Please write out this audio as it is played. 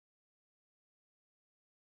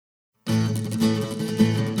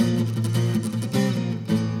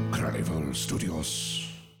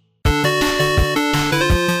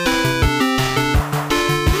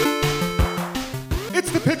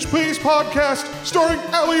podcast starring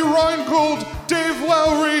Reingold, Dave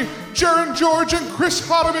Lowery, Jaren George, and Chris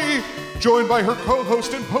Khatami. Joined by her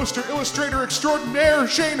co-host and poster illustrator extraordinaire,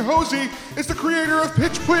 Shane Hosea, is the creator of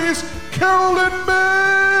Pitch Please, Carolyn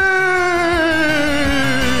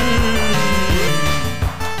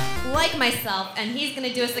Like myself, and he's going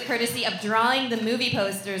to do us the courtesy of drawing the movie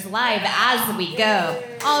posters live as we go.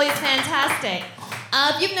 Always fantastic.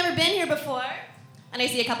 If you've never been here before, and I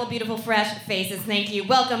see a couple beautiful fresh faces, thank you.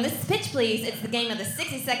 Welcome. This is Pitch Please. It's the game of the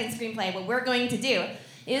 60-second screenplay. What we're going to do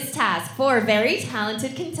is task 4 very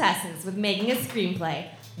talented contestants with making a screenplay.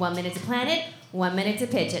 1 minute to plan it, 1 minute to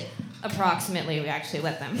pitch it. Approximately, we actually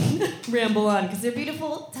let them ramble on because they're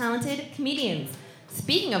beautiful, talented comedians.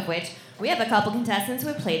 Speaking of which, we have a couple contestants who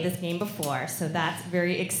have played this game before, so that's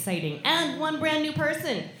very exciting. And one brand new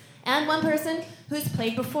person. And one person who's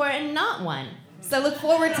played before and not won. So look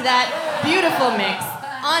forward to that beautiful mix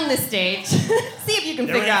on the stage. See if you can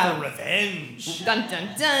figure out. Revenge. Dun dun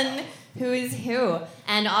dun. Who is who?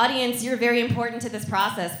 And audience, you're very important to this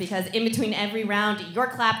process because in between every round, your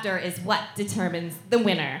clapter is what determines the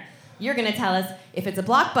winner. You're going to tell us if it's a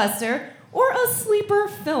blockbuster or a sleeper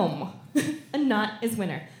film. A not as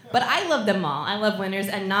winner. But I love them all. I love winners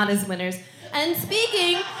and not as winners. And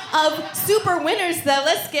speaking of super winners, though,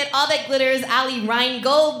 let's get all that glitters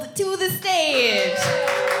Reingold to the stage.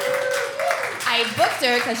 I booked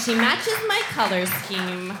her because she matches my color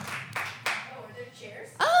scheme.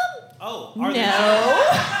 Are no.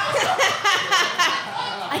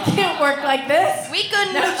 I can't work like this. We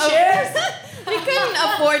couldn't chairs. We couldn't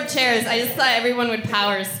afford chairs. I just thought everyone would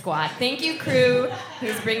power squat. Thank you, crew,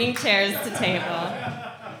 who's bringing chairs to table.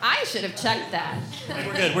 I should have checked that.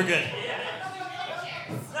 We're good.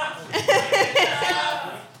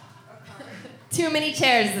 Too many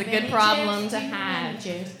chairs is a good problem to have.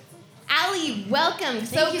 Allie, welcome.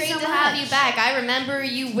 So great to have you back. I remember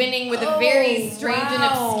you winning with a very strange and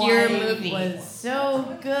obscure movie. It was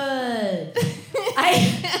so good.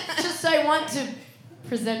 I want to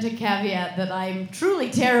present a caveat that I'm truly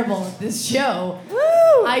terrible at this show.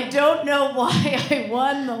 Woo! I don't know why I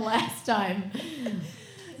won the last time.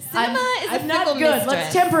 Cinema is a I'm not fickle good. mistress.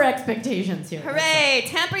 Let's temper expectations here. Hooray!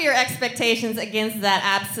 Temper your expectations against that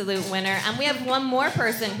absolute winner. And we have one more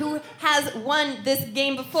person who has won this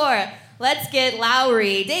game before. Let's get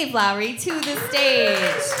Lowery, Dave Lowery, to the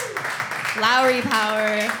stage. Lowery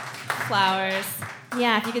power, flowers.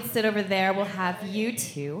 Yeah, if you could sit over there, we'll have you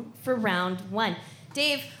two for round 1.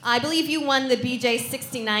 Dave, I believe you won the BJ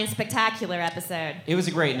 69 Spectacular episode. It was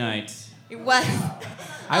a great night. It was.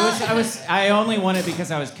 I only won it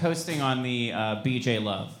because I was coasting on the BJ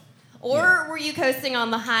love. Or were you coasting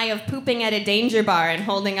on the high of pooping at a danger bar and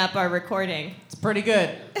holding up our recording? It's pretty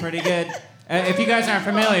good. If you guys aren't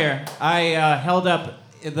familiar, I held up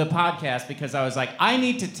the podcast because I was like, I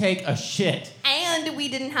need to take a shit. And we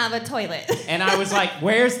didn't have a toilet. And I was like,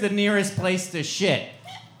 where's the nearest place to shit?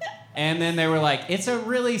 And then they were like, it's a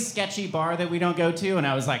really sketchy bar that we don't go to. And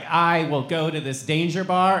I was like, I will go to this danger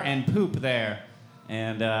bar and poop there.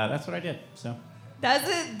 And that's what I did, so. That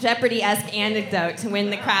was a Jeopardy-esque anecdote to win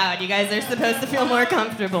the crowd. You guys are supposed to feel more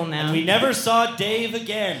comfortable now. And we never saw Dave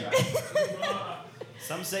again.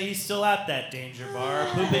 Some say he's still at that danger bar,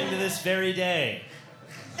 pooping to this very day.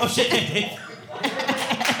 Oh, shit, Dave.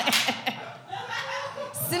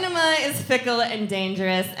 Cinema is fickle and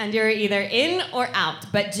dangerous, and you're either in or out.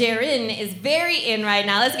 But Jaren is very in right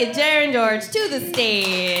now. Let's get Jaren George to the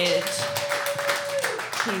stage.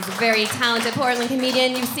 He's a very talented Portland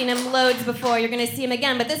comedian. You've seen him loads before. You're going to see him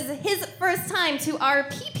again. But this is his first time to our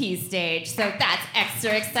PP stage, so that's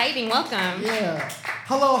extra exciting. Welcome. Yeah.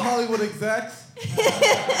 Hello, Hollywood execs.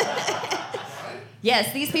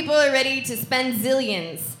 Yes, these people are ready to spend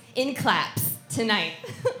zillions in claps tonight.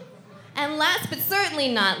 And last but certainly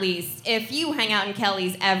not least, if you hang out in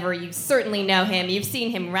Kelly's ever, you certainly know him. You've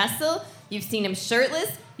seen him wrestle. You've seen him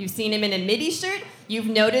shirtless. You've seen him in a midi shirt. You've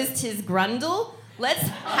noticed his grundle. Let's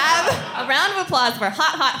have a round of applause for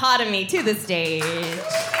Khatami to the stage.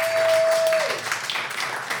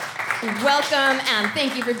 Welcome, and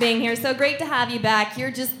thank you for being here. So great to have you back.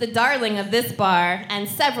 You're just the darling of this bar and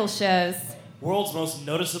several shows. World's most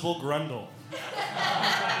noticeable grundle.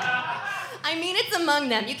 I mean, it's among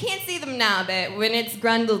them. You can't see them now, but when it's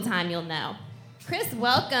grundle time, you'll know. Chris,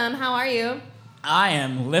 welcome. How are you? I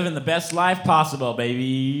am living the best life possible,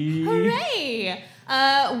 baby. Hooray!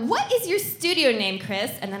 What is your studio name,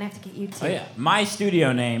 Chris? And then I have to get you too. Oh, yeah. My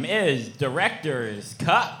studio name is Director's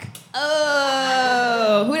Cuck.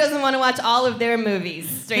 Oh, who doesn't want to watch all of their movies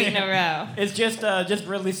straight in a row? It's just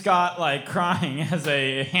Ridley Scott, like, crying as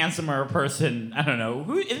a handsomer person. I don't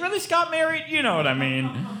know. Is Ridley Scott married? You know what I mean.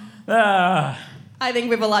 I think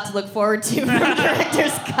we have a lot to look forward to from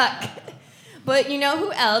Director's Cuck. But you know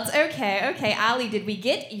who else? Okay, Ali, did we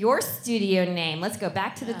get your studio name? Let's go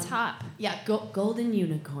back to the top. Yeah, Golden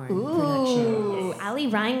Unicorn Ooh, Production. Ali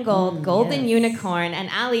Reingold, Golden yes. Unicorn.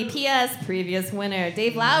 And Ali, P.S., previous winner.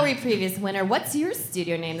 Dave Lowery, previous winner. What's your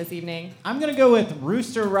studio name this evening? I'm going to go with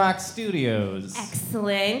Rooster Rock Studios.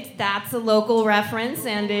 Excellent. That's a local reference,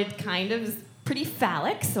 and it kind of is pretty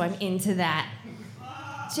phallic, so I'm into that.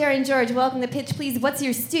 Jaren George, welcome to Pitch Please. What's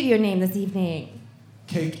your studio name this evening?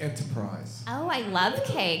 Cake Enterprise. Oh, I love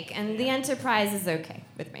cake, and the Enterprise is okay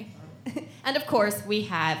with me. And of course, we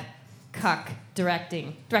have Cuck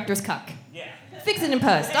Director's Cuck. Yeah. Fix it in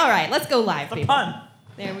post. All right, let's go live, The people. pun.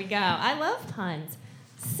 There we go. I love puns.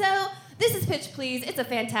 So, this is Pitch Please. It's a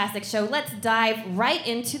fantastic show. Let's dive right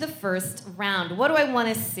into the first round. What do I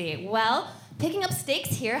want to see? Well, picking up stakes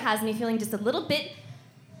here has me feeling just a little bit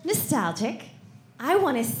nostalgic. I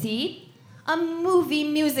want to see a movie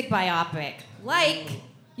music biopic, like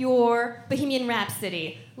your Bohemian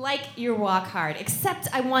Rhapsody, like your Walk Hard, except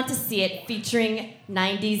I want to see it featuring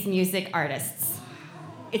 90s music artists.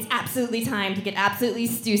 It's absolutely time to get absolutely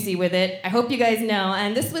Stussy with it. I hope you guys know.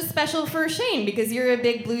 And this was special for Shane because you're a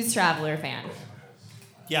big Blues Traveler fan.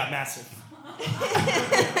 Yeah, massive.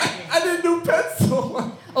 I didn't do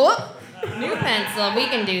pencil. Oh, new pencil. We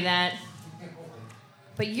can do that.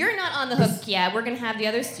 But you're not on the hook yet. We're going to have the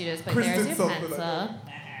other studios, but Chris there's did your something like pencil.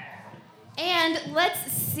 And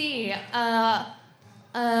let's see.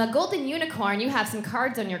 Golden Unicorn, you have some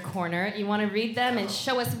cards on your corner. You want to read them and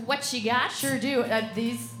show us what you got? Sure do.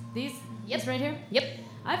 These Yep. right here? Yep.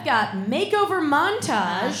 I've got makeover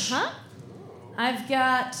montage. Uh-huh. I've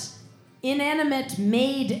got inanimate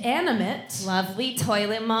made animate. Lovely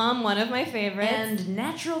Toilet Mom, one of my favorites. And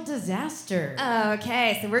natural disaster.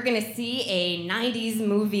 Okay, so we're gonna see a 90s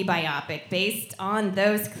movie biopic based on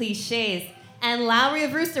those cliches. And Lowery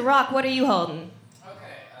of Rooster Rock, what are you holding?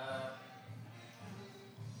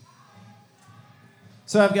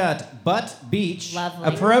 So I've got Butt Beach,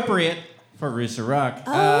 Lovely. appropriate for Rooster Rock.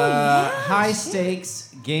 yeah, High shit.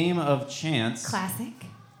 Stakes Game of Chance, Classic.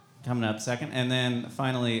 coming up second. And then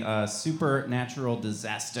finally, Supernatural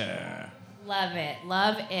Disaster. Love it,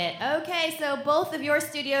 love it. Okay, so both of your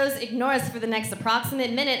studios ignore us for the next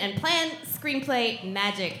approximate minute and plan screenplay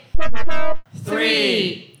magic.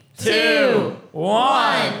 3, 2,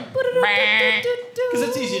 1. Because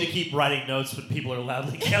it's easy to keep writing notes when people are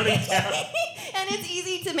loudly counting down. And it's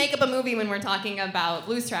easy to make up a movie when we're talking about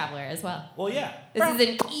Blues Traveler as well. Well, yeah. This is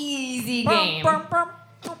an easy game.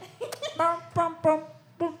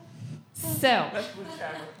 So,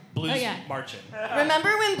 Blues Oh, yeah. marching. remember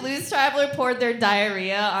when Blues Traveler poured their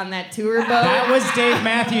diarrhea on that tour boat? That was Dave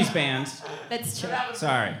Matthews Band. That's true.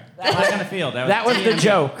 Sorry. Not gonna feel. That was the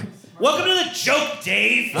joke. Welcome to the joke,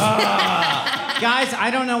 Dave. Guys, I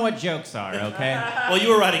don't know what jokes are, okay? Well, you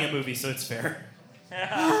were writing a movie, so it's fair.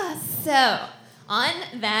 So, on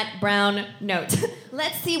that brown note,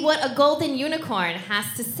 let's see what a Golden Unicorn has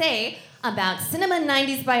to say about cinema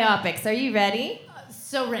 90s biopics. Are you ready?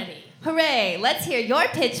 So ready. Hooray! Let's hear your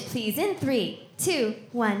pitch, please, in 3, 2,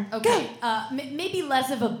 1, Okay. go. Maybe less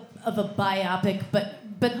of a biopic, but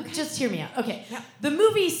just hear me out. Okay. The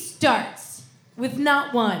movie starts with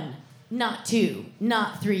not 1, not 2,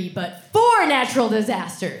 not 3, but 4 natural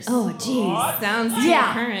disasters. Oh, geez. Sounds too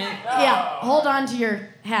Yeah. current. Yeah. Hold on to your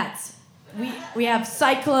hats. We have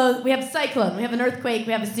cyclone. We have an earthquake.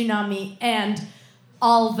 We have a tsunami, and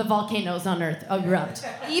all the volcanoes on Earth erupt.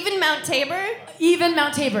 Even Mount Tabor? Even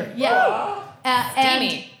Mount Tabor. Yeah. And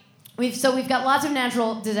Steamy. we've got lots of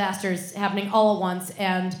natural disasters happening all at once,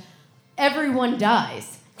 and everyone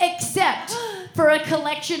dies except for a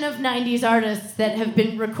collection of 90s artists that have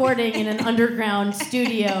been recording in an underground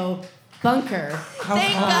studio bunker.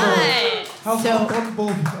 Thank God. How's So-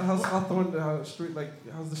 Hawthorne Street like?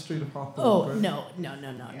 How's the street of Hawthorne? Oh, Chris? no.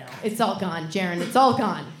 It's all gone, Jaren. It's all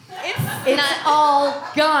gone. It's It's not... all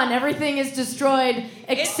gone. Everything is destroyed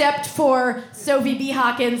except for Sophie B.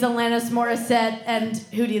 Hawkins, Alanis Morissette, and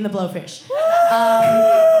Hootie and the Blowfish.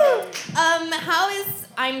 How is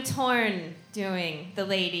I'm Torn doing, the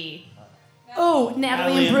lady? Oh,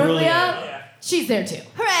 Natalie Imbruglia. Imbruglia. She's there too.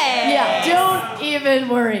 Hooray! Yeah, don't even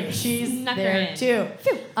worry. She's Snuck her there in. too.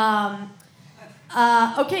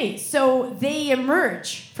 Okay, so they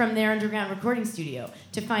emerge from their underground recording studio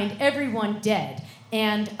to find everyone dead,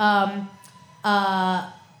 and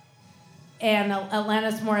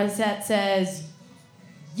Alanis Morissette says,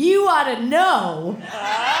 "You ought to know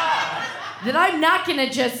that I'm not gonna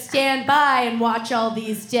just stand by and watch all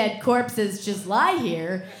these dead corpses just lie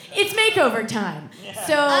here. It's makeover time."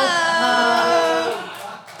 So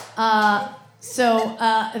So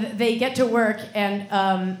they get to work, and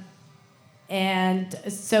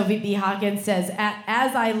Sophie B. Hawkins says,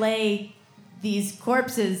 as I lay these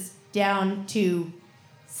corpses down to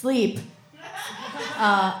sleep,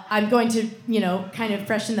 I'm going to, kind of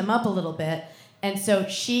freshen them up a little bit. And so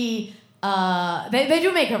she, they do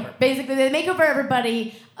a makeover. Basically, they make over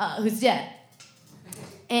everybody who's dead.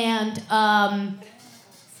 And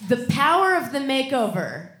the power of the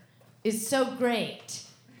makeover is so great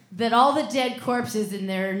that all the dead corpses in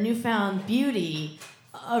their newfound beauty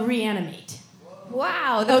reanimate.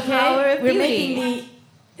 Wow, the power of We're beauty. making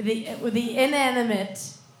the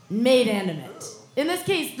inanimate made animate. In this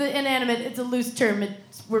case, the inanimate, it's a loose term.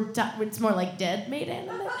 It's more like dead made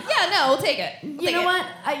animate. Yeah, no, we'll take it. You know what?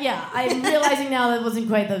 I'm realizing now that wasn't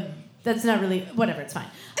quite that's not really, whatever, it's fine.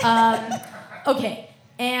 Okay,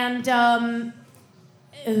 and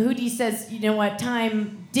Hootie says, you know what,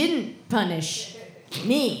 time didn't punish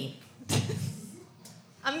me.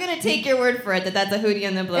 I'm going to take your word for it that that's a Hootie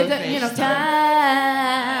and the Blowfish.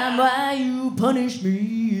 Time, why you punish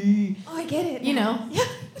me. Oh, I get it. Do you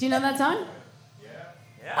know that song?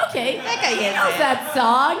 Yeah. Okay. That guy gets knows it. that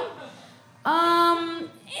song.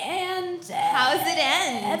 And how does it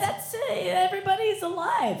end? That's everybody's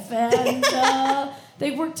alive, and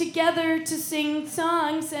they work together to sing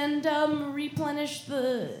songs and replenish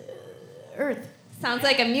the earth. Sounds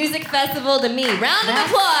like a music festival to me. Round of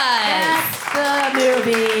applause. That's the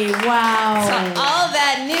movie. Wow. So all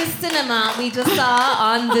that new cinema we just saw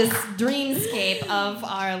on this dreamscape of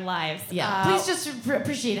our lives. Yeah. Please just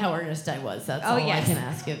appreciate how earnest I was. That's all yes. I can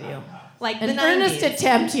ask of you. Like an the earnest 90s.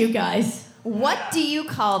 attempt, you guys. What do you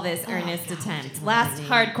call this earnest attempt? Last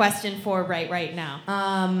hard question for right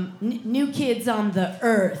now. New Kids on the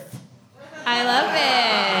Earth. I love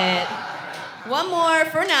it. One more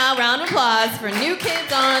for now. Round of applause for New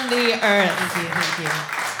Kids on the Earth. Thank you.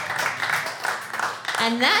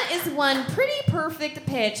 And that is one pretty perfect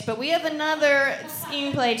pitch, but we have another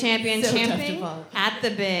screenplay champion champing at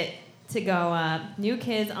the bit to go up. New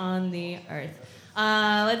Kids on the Earth.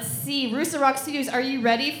 Let's see. Rooster Rock Studios, are you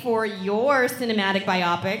ready for your cinematic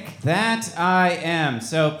biopic? That I am.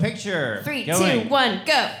 So picture. 3, 2, 1,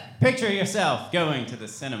 go. Picture yourself going to the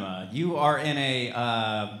cinema. You are in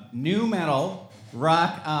a new metal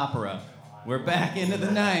rock opera. We're back into the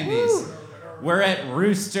 90s. We're at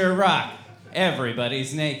Rooster Rock.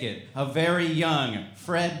 Everybody's naked. A very young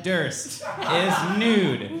Fred Durst is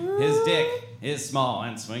nude. His dick is small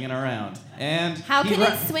and swinging around. And how can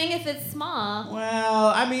it swing if it's small? Well,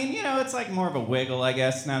 I mean, it's like more of a wiggle, I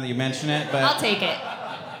guess, now that you mention it. But I'll take it.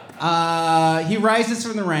 He rises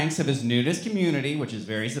from the ranks of his nudist community, which is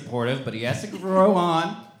very supportive, but he has to grow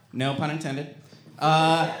on, no pun intended,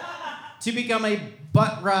 to become a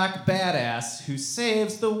butt rock badass who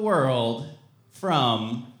saves the world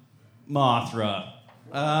from Mothra.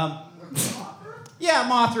 Yeah,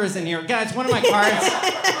 Mothra's in here. Guys, one of my cards...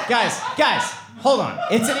 Guys, hold on.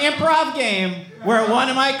 It's an improv game where one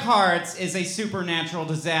of my cards is a supernatural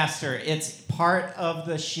disaster. It's part of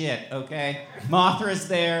the shit, okay? Mothra's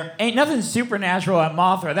there. Ain't nothing supernatural at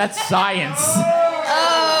Mothra. That's science.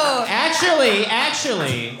 Oh. Actually...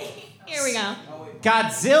 Here we go.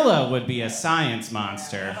 Godzilla would be a science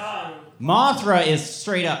monster. Mothra is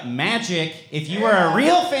straight up magic. If you were a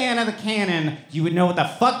real fan of the canon, you would know what the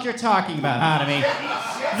fuck you're talking about, Khatami.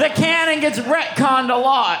 The canon gets retconned a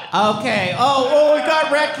lot. Okay. Oh, we got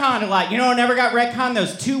retconned a lot. You know what never got retconned?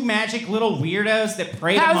 Those two magic little weirdos that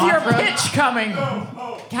prey to Mothra. How's your pitch coming?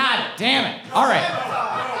 God damn it. All right.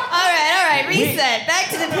 All right. Reset.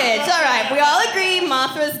 Back to the pitch. All right. We all agree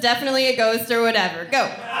Mothra's definitely a ghost or whatever. Go.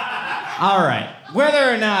 All right.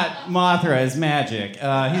 Whether or not Mothra is magic,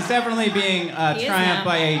 he's definitely being triumphed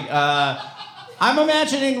by a... I'm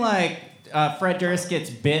imagining, Fred Durst gets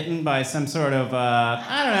bitten by some sort of,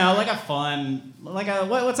 I don't know, like a fun...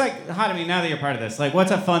 what's Khatami, now that you're part of this,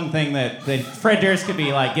 what's a fun thing that Fred Durst could be,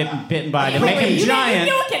 getting bitten by to make him giant?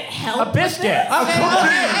 You don't get help. A biscuit. Okay.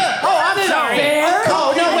 Oh, I'm sorry.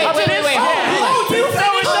 Oh, no, wait. Hold on.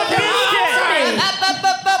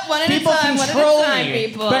 Up, one at a People time, control me,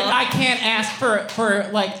 people. but I can't ask for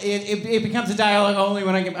it becomes a dialogue only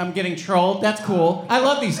when I'm getting trolled. That's cool. I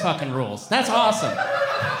love these fucking rules. That's awesome.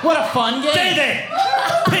 What a fun game. David,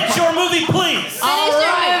 pitch your movie, please. Finish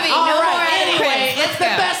your movie. No more Anyway, Let's it's the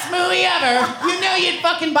go. best movie ever. You know you'd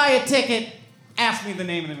fucking buy a ticket. Ask me the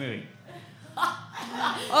name of the movie.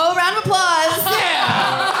 Oh, round of applause. Yeah.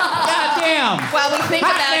 Goddamn. While we think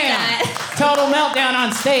Hot about damn. that. Total meltdown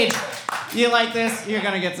on stage. You like this? You're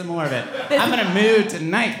gonna get some more of it. I'm in a mood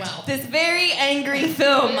tonight. This very angry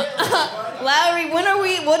film. Lowery,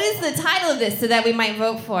 what is the title of this so that we might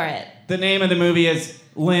vote for it? The name of the movie is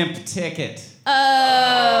Limp Ticket.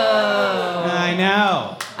 Oh. I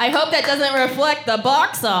know. I hope that doesn't reflect the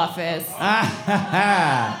box office.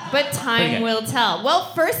 But Pretty time good. will tell. Well,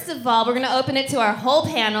 first of all, we're going to open it to our whole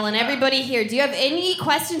panel and everybody here. Do you have any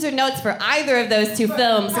questions or notes for either of those two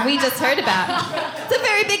films we just heard about? It's a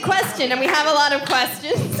very big question, and we have a lot of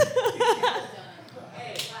questions.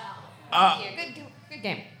 Good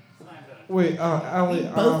game. Wait, Ali.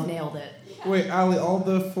 Both nailed it. Wait, Ali. All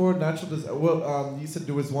the 4 natural disasters. Well, you said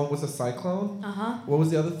there was one was a cyclone. Uh-huh. What was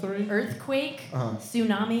the other 3? Earthquake, Uh-huh.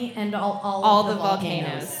 tsunami, and all All of the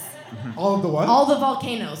volcanoes. All of the what? All the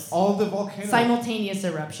volcanoes. All of the volcanoes. Simultaneous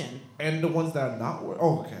eruption. And the ones that are not.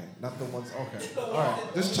 Oh, okay. Not the ones. Okay. All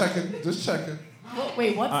right. Just checking.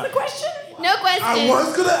 Wait, what's the question? No question. I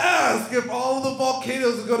was gonna ask if all of the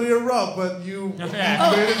volcanoes are gonna erupt, but you made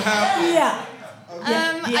it happen. Yeah.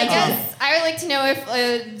 I guess I would like to know if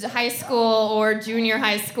a high school or junior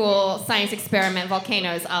high school science experiment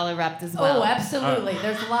volcanoes all erupt as well. Oh, absolutely.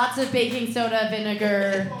 There's lots of baking soda,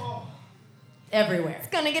 vinegar, everywhere. It's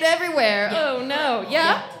gonna get everywhere. Yeah. Oh no.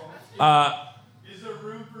 Yeah? Is there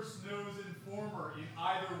room for Snow's Informer in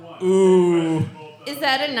either one? Ooh. Is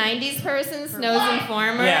that a 90s person, Snow's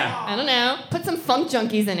Informer? Yeah. I don't know. Put some funk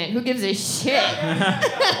junkies in it. Who gives a shit?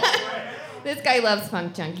 This guy loves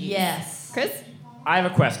funk junkies. Yes. Chris? I have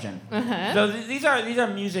a question. Uh-huh. So these are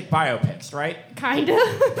music biopics, right? Kind of.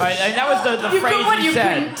 And that was the phrase you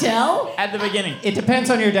said couldn't tell? at the beginning. It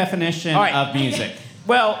depends on your definition All right. of music.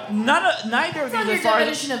 Well, neither of It's on these, your as far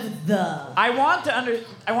as definition of the. I want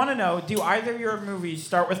to know, do either of your movies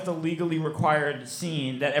start with the legally required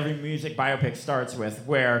scene that every music biopic starts with,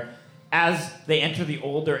 where as they enter the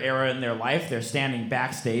older era in their life, they're standing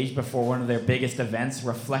backstage before one of their biggest events,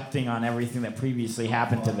 reflecting on everything that previously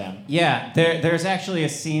happened to them? Yeah, there's actually a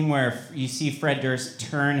scene where you see Fred Durst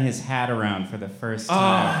turn his hat around for the first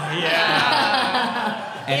time. Yeah.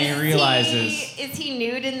 And he realizes Is he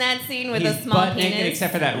nude in that scene with he's a small butt penis? naked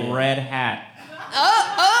except for that red hat.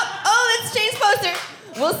 Oh, let's change poster.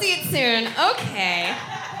 We'll see it soon. Okay.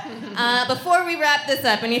 Before we wrap this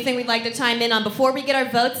up, anything we'd like to chime in on before we get our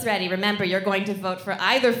votes ready? Remember, you're going to vote for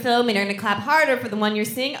either film and you're going to clap harder for the one you're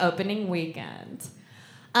seeing opening weekend.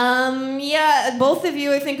 Yeah, both of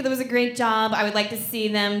you, I think that was a great job. I would like to see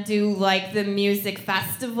them do like the music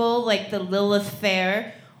festival, like the Lilith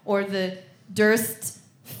Fair or the Durst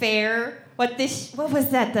Fair. What was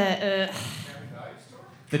that? The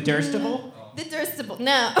Durstable? The Durstable.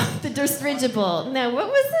 No, the Durstridgeable. No, what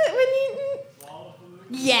was it when you...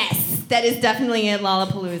 Yes, that is definitely at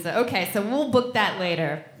Lollapalooza. Okay, so we'll book that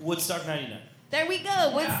later. Woodstock 99. There we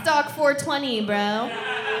go. Woodstock 420, bro.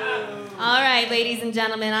 All right, ladies and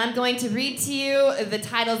gentlemen, I'm going to read to you the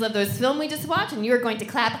titles of those films we just watched, and you're going to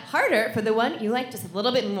clap harder for the one you like just a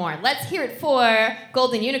little bit more. Let's hear it for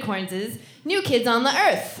Golden Unicorns' New Kids on the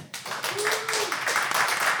Earth.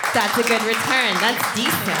 That's a good return. That's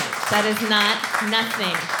decent. That is not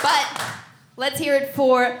nothing. But let's hear it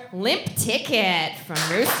for Limp Ticket from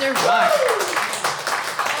Rooster Rock.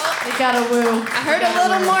 We got a woo. I heard a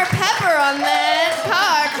little more pepper on that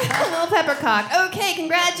cock. A little pepper cock. Okay,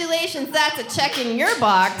 congratulations. That's a check in your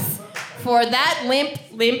box for that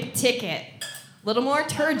limp ticket. A little more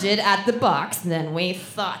turgid at the box than we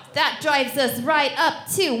thought. That drives us right up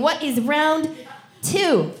to what is round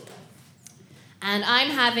 2. And I'm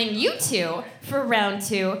having you two for round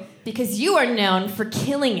 2 because you are known for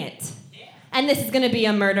killing it. And this is going to be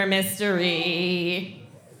a murder mystery.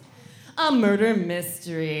 A murder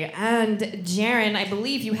mystery. And Jaren, I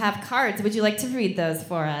believe you have cards. Would you like to read those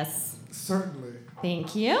for us? Certainly.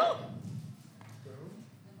 Thank you. All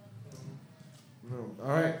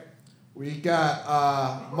right. We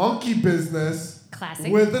got Monkey Business.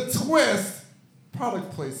 Classic. With a twist.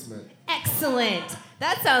 Product placement. Excellent.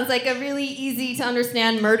 That sounds like a really easy to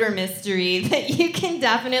understand murder mystery that you can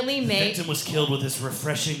definitely The make. victim was killed with this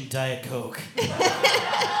refreshing Diet Coke.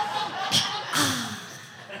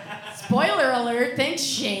 Spoiler alert. Thanks,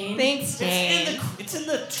 Shane. Thanks, Jane. It's in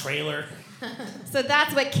the trailer. So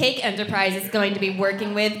that's what Cake Enterprise is going to be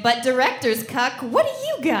working with. But Director's Cuck, what do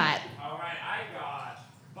you got? All right, I got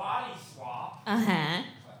Body Swap, Uh-huh.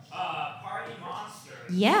 Party Monsters,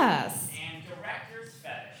 Yes. and Director's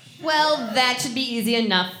Fetish. Well, that should be easy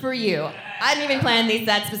enough for you. I didn't even plan these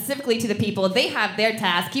that specifically to the people. They have their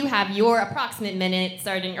task. You have your approximate minute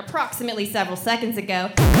starting approximately several seconds ago.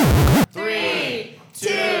 3,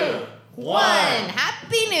 2, 1.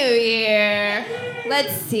 Happy New Year.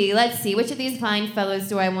 Let's see. Which of these fine fellows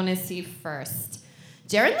do I want to see first?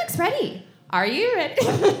 Jaren looks ready. Are you ready?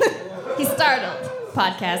 He's startled.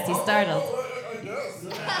 Podcast, he's startled.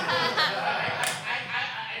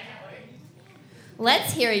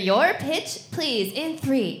 Let's hear your pitch, please, in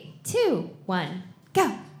 3, 2, 1,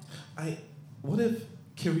 go. What if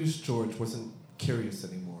Curious George wasn't curious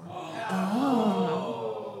anymore?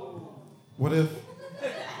 What if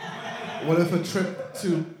a trip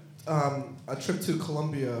to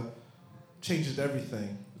Colombia changes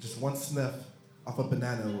everything? Just one sniff of a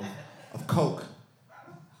banana of Coke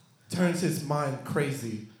turns his mind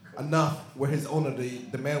crazy enough where his owner,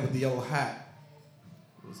 the man with the yellow hat,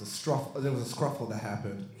 there was a scruffle that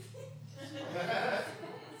happened.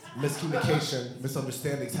 Miscommunication,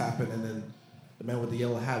 misunderstandings happened, and then the man with the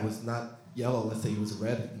yellow hat was not yellow. Let's say he was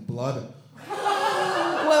red in blood.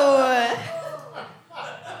 Whoa.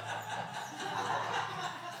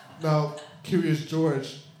 Now, Curious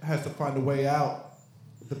George has to find a way out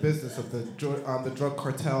of the business of the drug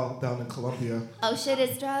cartel down in Colombia. Oh shit,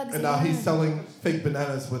 it's drugs. And now he's selling fake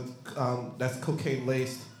bananas with that's cocaine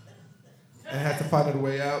laced, and has to find a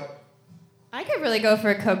way out. I could really go for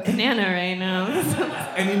a Coke banana right now.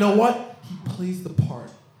 And you know what? He plays the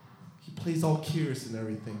part. He plays all curious and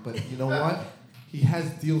everything. But you know what? He has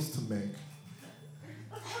deals to make.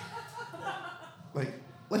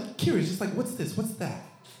 Like curious, just like, what's this? What's that?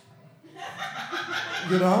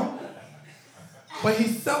 You know? But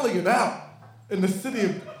he's selling it out in the city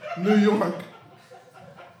of New York.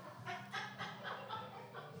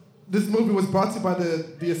 This movie was brought to you by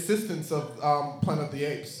the assistance of Planet of the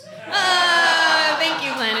Apes. Thank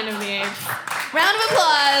you, Planet of the Apes. Round of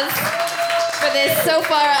applause for this so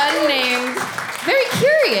far unnamed, very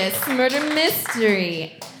curious murder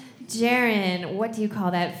mystery. Jaren, what do you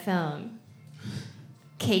call that film?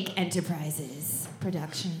 Cake Enterprises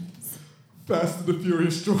Productions. Fast and the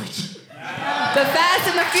Furious George. The Fast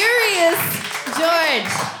and the Furious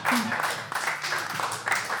George.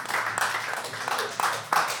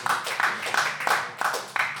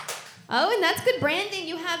 Oh, and that's good branding.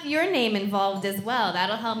 You have your name involved as well.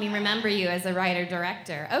 That'll help me remember you as a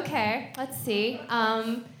writer-director. Okay, let's see.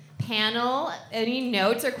 Panel, any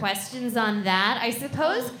notes or questions on that? I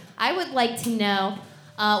suppose I would like to know,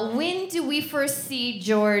 when do we first see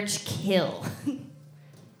George kill?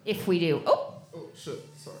 If we do. Oh, shit,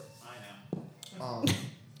 sorry. I know.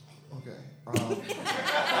 Okay.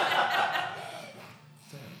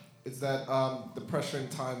 It's that the pressuring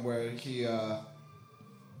time where he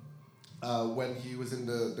when he was in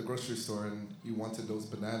the grocery store and he wanted those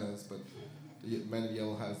bananas, but the man in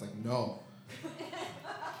yellow hat is like, no.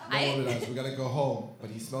 No more bananas, we gotta go home. But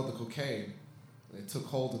he smelled the cocaine, and it took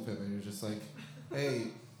hold of him, and he was just like, hey,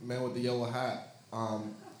 man with the yellow hat,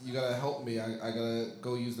 you gotta help me, I gotta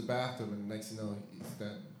go use the bathroom, and next thing you know, he's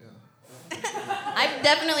dead, yeah. I've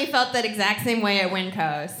definitely felt that exact same way at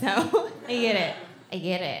Winco, so I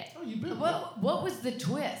get it. Oh, you been What was the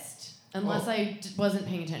twist? Unless I wasn't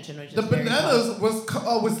paying attention, which is the very bananas was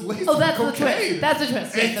laced with that's cocaine. the twist. That's the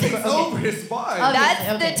twist. It takes over his mind. Okay.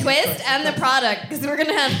 That's the twist and the product, because we're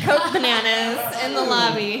gonna have Coke bananas in the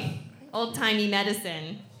lobby. Old-timey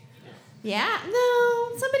medicine. Yeah,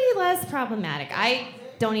 no, somebody less problematic. I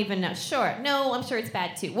don't even know. Sure, no, I'm sure it's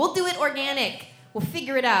bad too. We'll do it organic. We'll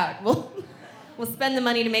figure it out. We'll spend the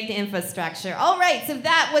money to make the infrastructure. All right, so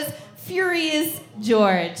that was Furious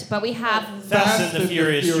George, but we have Fast and the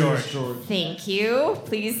Furious George. Thank you.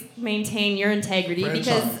 Please maintain your integrity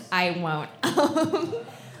because I won't.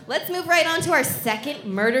 Let's move right on to our second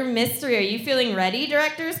murder mystery. Are you feeling ready,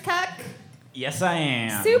 Director's Cuck? Yes, I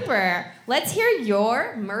am. Super. Let's hear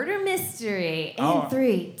your murder mystery. In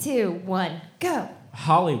 3, 2, 1, go.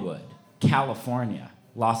 Hollywood, California,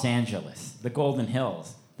 Los Angeles, the Golden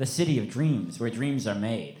Hills, the city of dreams where dreams are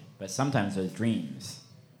made, but sometimes those dreams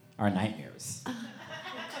are nightmares.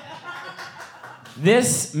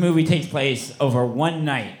 This movie takes place over one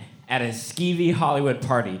night at a skeevy Hollywood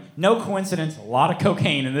party. No coincidence, a lot of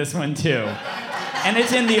cocaine in this one too. And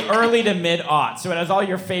it's in the early to mid-aughts, so it has all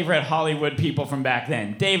your favorite Hollywood people from back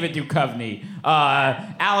then. David Duchovny,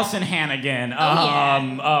 Allison Hannigan,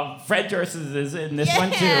 Fred Durst is in this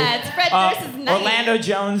one too. Yeah, it's Fred Durst's night. Orlando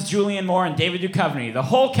Jones, Julianne Moore, and David Duchovny. The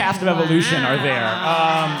whole cast of Evolution are there.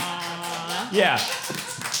 Yeah.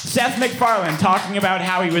 Seth MacFarlane talking about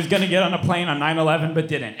how he was going to get on a plane on 9/11 but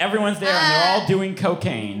didn't. Everyone's there and they're all doing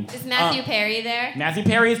cocaine. Is Matthew Perry there? Matthew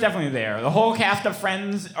Perry is definitely there. The whole cast of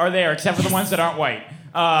Friends are there except for the ones that aren't white.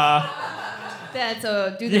 That's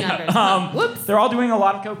do the numbers. Whoops. They're all doing a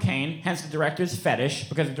lot of cocaine, hence the director's fetish,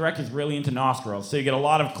 because the director's really into nostrils. So you get a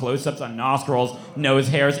lot of close-ups on nostrils, nose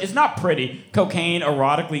hairs. It's not pretty. Cocaine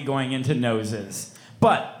erotically going into noses.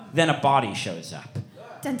 But then a body shows up.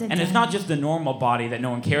 Dun, dun, And it's not just the normal body that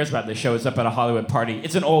no one cares about that shows up at a Hollywood party.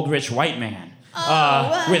 It's an old rich white man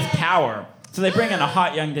with power. So they bring in a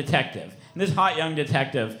hot young detective. And this hot young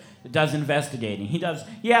detective does investigating. He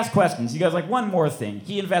asks questions. He goes like, one more thing.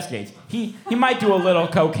 He investigates. He might do a little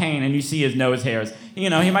cocaine and you see his nose hairs. He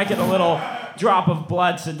might get a little drop of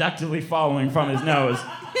blood seductively falling from his nose.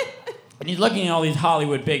 And he's looking at all these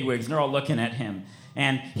Hollywood bigwigs, and they're all looking at him.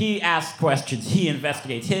 And he asks questions, he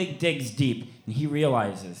investigates, he digs deep, and he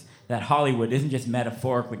realizes that Hollywood isn't just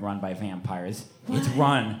metaphorically run by vampires. What? It's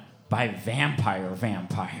run by vampires.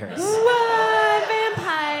 What?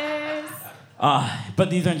 Vampires?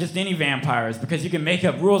 But these aren't just any vampires, because you can make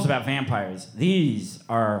up rules about vampires. These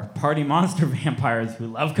are party monster vampires who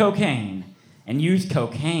love cocaine and use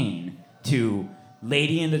cocaine to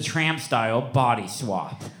Lady and the Tramp style body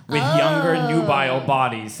swap with younger, nubile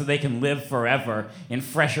bodies so they can live forever in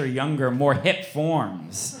fresher, younger, more hip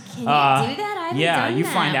forms. Can you do that? I haven't done you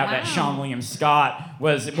that. find out that Sean William Scott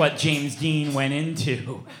was what James Dean went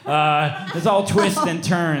into. There's all twists and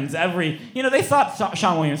turns. They thought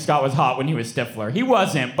Sean William Scott was hot when he was Stifler. He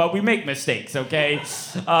wasn't, but we make mistakes, okay?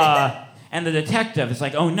 And the detective is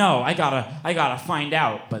like, oh no, I gotta find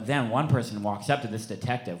out. But then one person walks up to this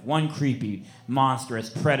detective, one creepy, monstrous,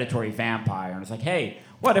 predatory vampire, and it's like, hey,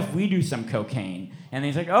 what if we do some cocaine? And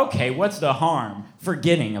he's like, okay, what's the harm?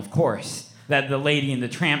 Forgetting, of course, that the Lady in the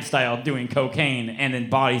Tramp style doing cocaine and then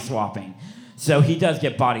body swapping. So he does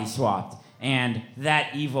get body swapped, and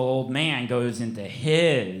that evil old man goes into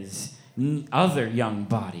his other young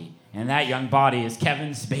body, and that young body is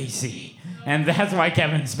Kevin Spacey. And that's why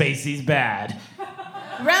Kevin Spacey's bad.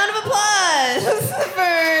 Round of applause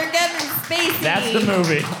for Kevin Spacey. That's the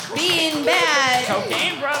movie. Being bad.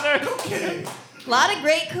 Cocaine, brother. A lot of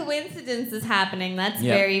great coincidences happening. That's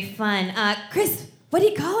Yep. very fun. Chris, what do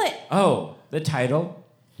you call it? Oh, the title?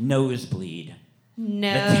 Nosebleed.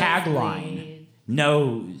 No. The tagline,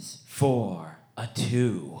 nose for a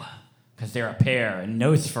two. Because they're a pair, and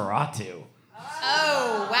Nosferatu.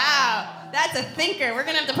 Oh, wow. That's a thinker. We're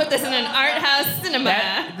going to have to put this in an art house cinema.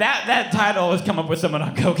 That title was come up with someone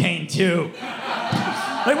on cocaine, too.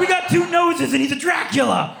 Like, we got two noses, and he's a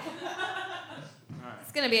Dracula.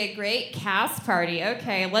 It's going to be a great cast party.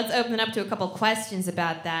 Okay, let's open up to a couple questions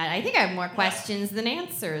about that. I think I have more questions than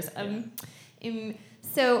answers.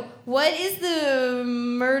 So, what is the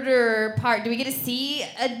murder part? Do we get to see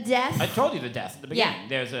a death? I told you the death at the beginning.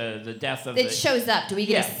 Yeah. There's the death of It shows up. Do we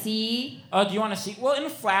get to Yeah. see? Oh, do you want to see? Well, in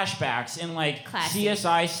flashbacks, in like Classy.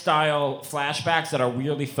 CSI-style flashbacks that are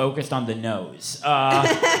weirdly focused on the nose.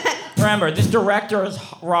 Remember, this director is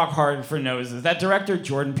rock hard for noses. That director,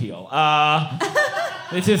 Jordan Peele.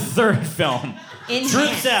 It's his third film.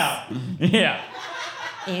 Truth's out. Yeah.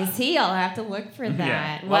 Is he? I'll have to look for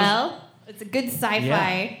that. Yeah. Well, it's a good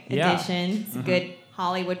sci-fi Yeah. edition. It's a good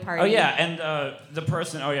Hollywood party. Oh, yeah, and the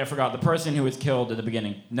person, I forgot, the person who was killed at the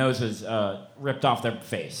beginning, nose was ripped off their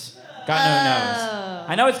face. Got no nose.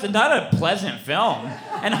 I know it's not a pleasant film,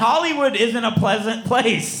 and Hollywood isn't a pleasant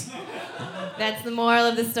place. That's the moral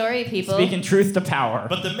of the story, people. Speaking truth to power.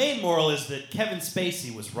 But the main moral is that Kevin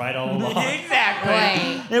Spacey was right all along. Exactly.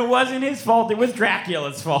 Right. It wasn't his fault, it was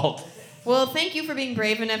Dracula's fault. Well, thank you for being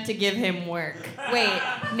brave enough to give him work. Wait,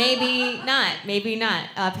 maybe not. Maybe not.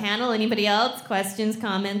 Panel, anybody else? Questions,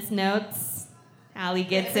 comments, notes? Allie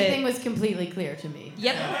gets Everything it. was completely clear to me.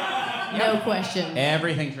 Yep. No question.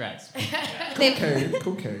 Everything tracks. Cocaine.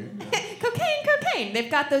 Cocaine.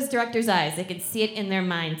 They've got those director's eyes. They can see it in their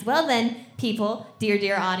minds. Well then, people,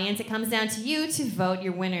 dear audience, it comes down to you to vote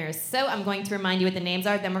your winners. So I'm going to remind you what the names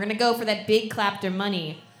are. Then we're going to go for that big clapter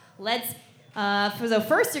money. Let's...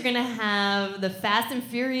 first you're gonna have the Fast and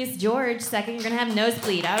Furious George. Second, you're gonna have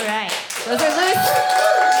Nosebleed. All right, those are loose.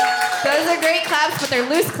 Those are great claps, but they're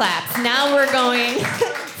loose claps. Now we're going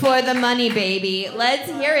for the money, baby.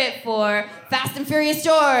 Let's hear it for Fast and Furious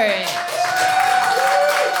George.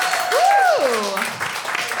 Woo!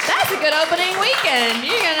 That's a good opening weekend.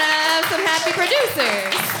 You're gonna have some happy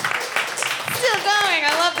producers. Still going.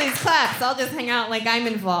 I love these claps. I'll just hang out like I'm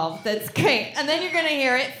involved. That's great. And then you're gonna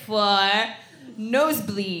hear it for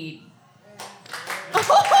Nosebleed.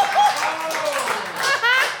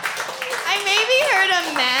 I maybe heard a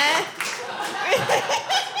meh.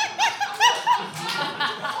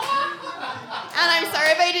 And I'm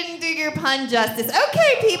sorry if I didn't do your pun justice.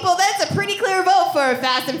 Okay, people, that's a pretty clear vote for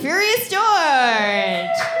Fast and Furious George.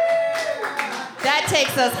 That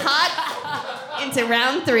takes us hot into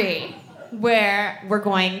round 3, where we're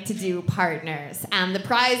going to do partners. And the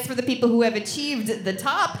prize for the people who have achieved the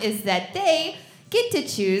top is that they get to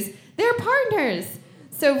choose their partners.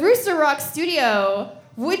 So Rooster Rock Studio,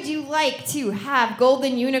 would you like to have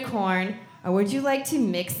Golden Unicorn, or would you like to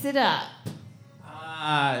mix it up?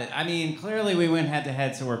 I mean, clearly we went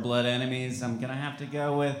head-to-head, so we're blood enemies. I'm going to have to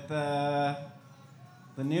go with the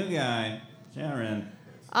new guy, Jaren.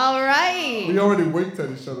 All right. We already winked at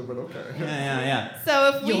each other, but okay. Yeah.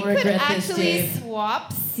 So if we You'll could regret this, actually Dave.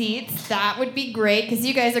 swap seats, that would be great, because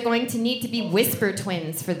you guys are going to need to be whisper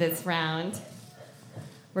twins for this round.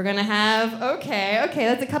 We're going to have, okay,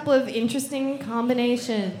 that's a couple of interesting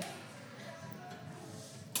combinations.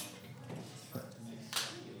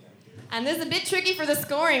 And this is a bit tricky for the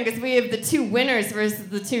scoring, because we have the two winners versus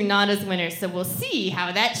the two not as winners, so we'll see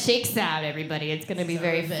how that shakes out, everybody. It's going to be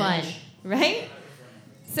very fun, right?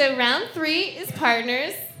 So round 3 is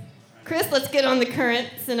partners. Chris, let's get on the current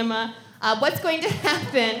cinema. What's going to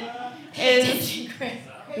happen is...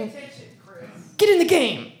 Get in the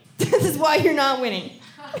game. This is why you're not winning.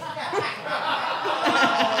 Don't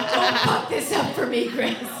fuck this up for me,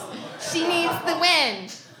 Chris. She needs the win.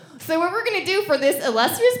 So what we're going to do for this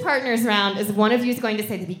illustrious partners round is one of you is going to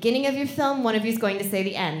say the beginning of your film, one of you is going to say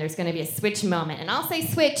the end. There's going to be a switch moment. And I'll say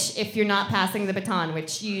switch if you're not passing the baton,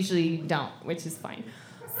 which you usually don't, which is fine.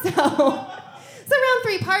 So round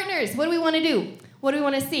 3, partners. What do we want to do? What do we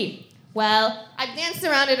want to see? Well, I've danced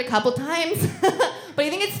around it a couple times, but I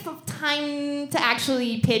think it's time to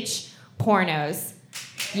actually pitch pornos.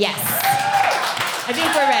 Yes. I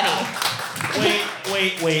think we're ready.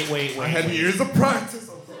 Wait. I had years of practice.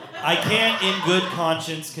 I can't, in good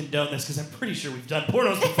conscience, condone this because I'm pretty sure we've done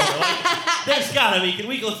pornos before. Like, there's gotta be. Can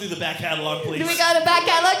we go through the back catalog, please? Do we got a back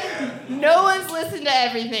catalog? No one's listened to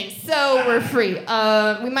everything, so we're free.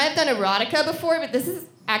 We might have done erotica before, but this is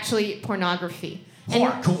actually pornography.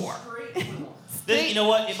 Hardcore. This, you know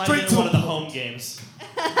what? It might be one of the home games.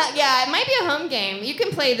 Yeah, it might be a home game. You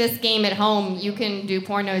can play this game at home. You can do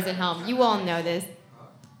pornos at home. You all know this.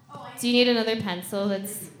 Do you need another pencil?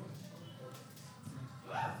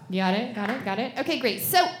 You got it? Okay, great.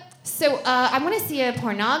 So I want to see a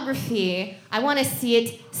pornography. I want to see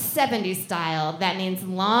it 70s style. That means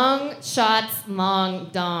long shots, long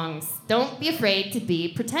dongs. Don't be afraid to be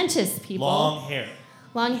pretentious, people. Long hair.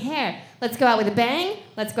 Long hair. Let's go out with a bang.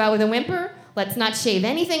 Let's go out with a whimper. Let's not shave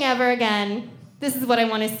anything ever again. This is what I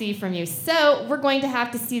want to see from you. So we're going to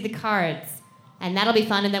have to see the cards. And that'll be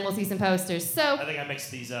fun, and then we'll see some posters. So I think I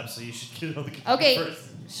mixed these up, so you should get on the computer okay, first.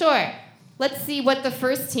 sure. Let's see what the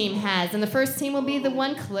first team has. And the first team will be the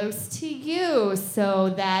one close to you. So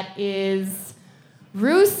that is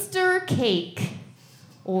Rooster Cake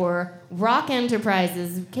or Rock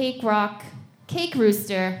Enterprises. Cake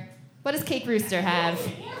Rooster. What does Cake Rooster have?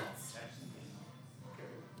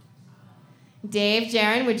 Dave,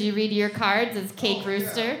 Jaren, would you read your cards as Cake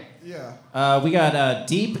Rooster? Yeah. We got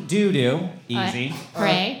Deep Doo-Doo. Easy.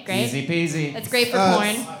 Great. Easy peasy. That's great for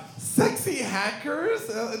porn. Sexy hackers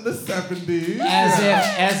in the 70s.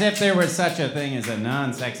 As if there was such a thing as a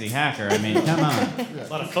non-sexy hacker. I mean, come on. A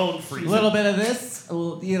lot of phone A freezing. little bit of this, a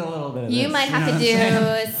little bit of this. You might have know to what I'm do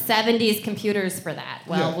saying? 70s computers for that.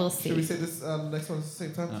 Well, Yeah. we'll see. Should we say this next one at the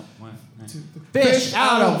same time? Oh, what? Fish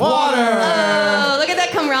out of water! Oh, look at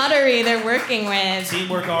that camaraderie they're working with.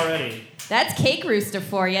 Teamwork already. That's Cake Rooster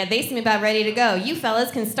for you. They seem about ready to go. You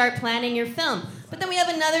fellas can start planning your film. But then we have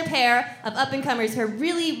another pair of up-and-comers who are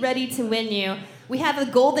really ready to win you. We have the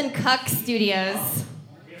Golden Cuck Studios.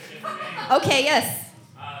 Okay, yes.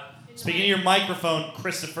 Speaking of your microphone,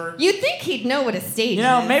 Christopher. You'd think he'd know what a stage You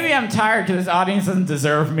know, is. maybe I'm tired because this audience doesn't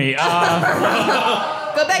deserve me. Go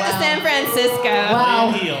back to San Francisco.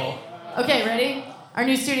 Wow. Heel. Okay, ready? Our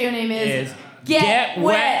new studio name is Get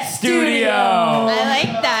Wet Studio. I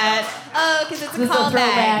like that. Oh, because it's a This is a callback.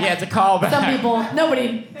 throwback. Yeah, it's a callback. Some people,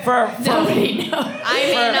 nobody For knows. I'm in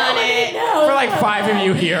on it. for like 5 of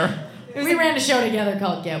you here. We ran a show together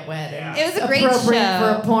called Get Wet. And It was a great appropriate show. for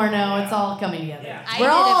a porno. It's all coming together. I We're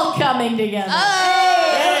did all it. coming together.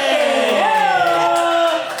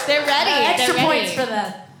 They're ready. Extra They're ready. points for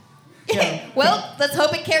that. Well, let's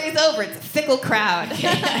hope it carries over. It's a fickle crowd.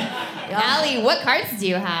 Allie, what cards do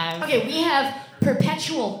you have? Okay, we have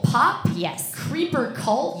Perpetual Pop, Yes. Creeper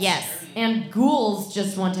Cult, Yes. and Ghouls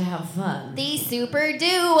Just Want to Have Fun. The super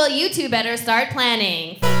do. Well, you two better start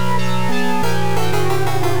planning.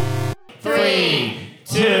 3,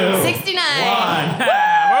 2, 69. 1.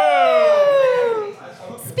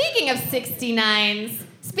 Speaking of 69s,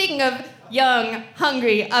 speaking of young,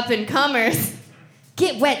 hungry up-and-comers,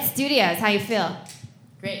 Get Wet Studios. How you feel?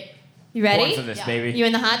 Great. You ready? Born for this, baby. You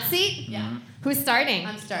in the hot seat? Yeah. Who's starting?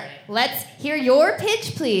 I'm starting. Let's hear your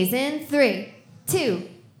pitch, please, in 3, 2,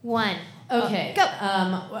 1. Okay. Go.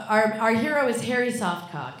 Our hero is Harry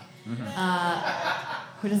Softcock.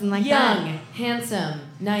 Who doesn't like Young, that? handsome,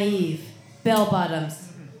 naive, bell bottoms,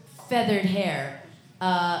 feathered hair.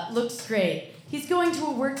 Looks great. He's going to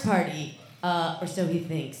a work party, or so he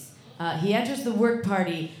thinks. He enters the work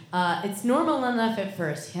party. It's normal enough at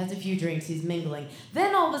first. He has a few drinks. He's mingling.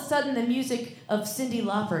 Then all of a sudden, the music of Cyndi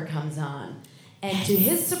Lauper comes on. And to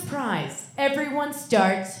his surprise, everyone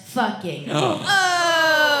starts fucking.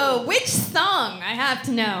 Oh, which song? I have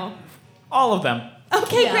to know. All of them.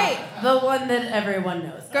 Okay, Yeah, great. the one that everyone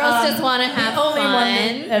knows. Girls just want to have the only fun.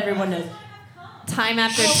 one that everyone knows. Time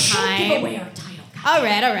after Don't time. give away our title. All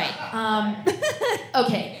right.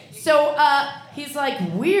 Okay, so he's like,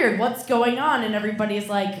 weird, what's going on? And everybody's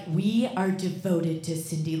like, we are devoted to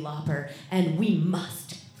Cyndi Lauper, and we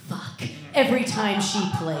must fuck every time she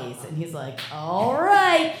plays. And he's like, all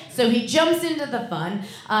right. So he jumps into the fun.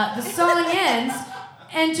 The song ends,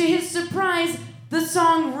 and to his surprise, the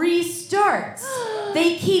song restarts.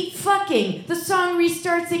 They keep fucking. The song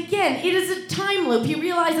restarts again. It is a time loop. He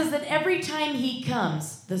realizes that every time he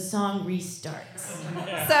comes, the song restarts.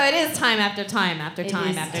 So it is time after time after time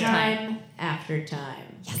It is after time. time after time.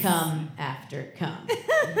 Come after come.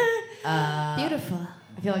 Beautiful.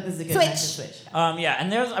 I feel like this is a good Switch. time to switch. Yeah,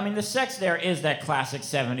 and the sex there is that classic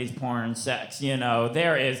 70s porn sex, you know.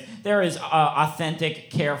 There is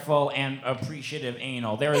authentic, careful, and appreciative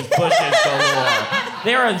anal. There is bushes galore.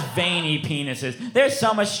 There is veiny penises. There's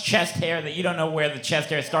so much chest hair that you don't know where the chest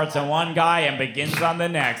hair starts on one guy and begins on the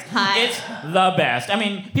next. Hi. It's the best. I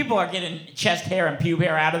mean, people are getting chest hair and pube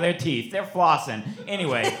hair out of their teeth. They're flossing.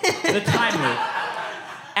 Anyway, the time loop.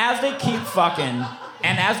 As they keep fucking,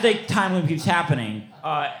 and as the time loop keeps happening,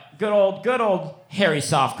 good old Harry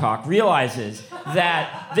Softcock realizes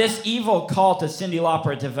that this evil cult of Cyndi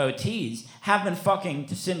Lauper devotees have been fucking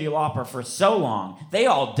to Cyndi Lauper for so long. They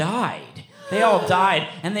all died.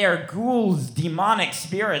 And they are ghouls, demonic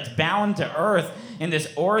spirits bound to earth in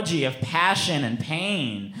this orgy of passion and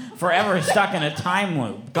pain, forever stuck in a time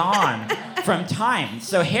loop, gone from time.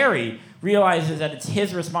 So Harry realizes that it's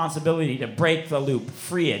his responsibility to break the loop,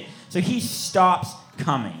 free it. So he stops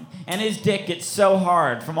coming. And his dick gets so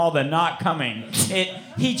hard from all the not coming,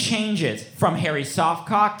 he changes from Harry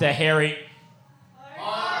Softcock to Harry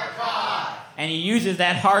Hardcock. And he uses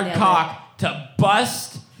that hard cock to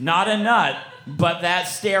bust not a nut, but that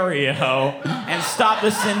stereo and stop the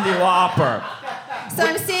Cyndi Lauper. So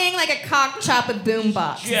I'm seeing like a cock chop a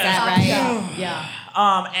boombox. Is that right? Yeah.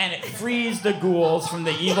 And it frees the ghouls from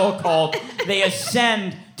the evil cult. They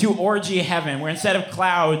ascend to orgy heaven, where instead of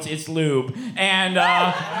clouds, it's lube. And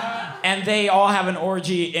they all have an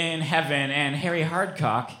orgy in heaven. And Harry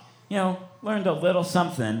Hardcock, learned a little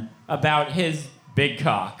something about his big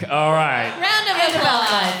cock. All right. Round of And about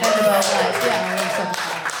applause. life. And about life. Yeah.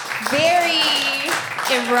 Very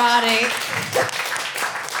erotic.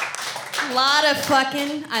 Lot of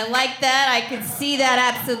fucking. I like that. I could see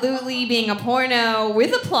that absolutely being a porno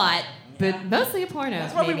with a plot, but mostly a porno.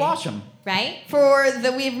 That's why we watch them. Right?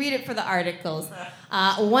 We read it for the articles.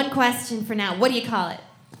 One question for now. What do you call it?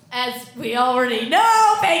 As we already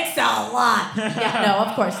know, thanks a lot. Yeah, no,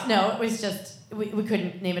 of course. No, it was just, we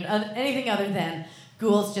couldn't name it anything other than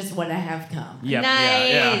ghouls just want to have come. Yep,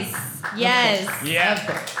 Nice. Yes.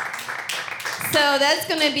 Yeah. So that's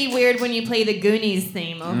going to be weird when you play the Goonies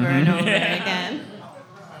theme over and over again.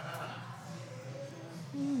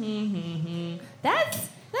 That's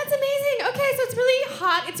amazing. Okay, so it's really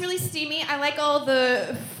hot. It's really steamy. I like all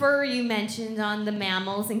the fur you mentioned on the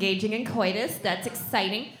mammals engaging in coitus. That's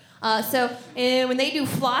exciting. So when they do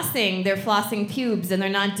flossing, they're flossing pubes and they're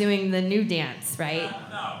not doing the new dance, right?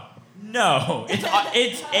 No.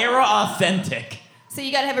 It's era authentic. So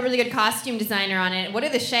you got to have a really good costume designer on it. What do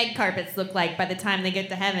the shag carpets look like by the time they get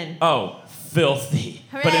to heaven? Oh, filthy.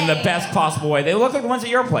 But in the Hooray. best possible way. They look like the ones at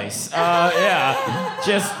your place. Yeah.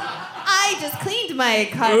 I just cleaned my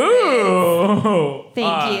carpet. Ooh.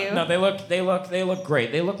 Thank you. No, they look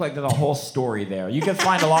great. They look like there's a whole story there. You can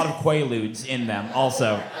find a lot of quaaludes in them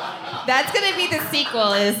also. That's gonna be the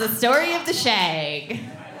sequel. Is the story of the shag.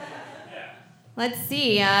 Let's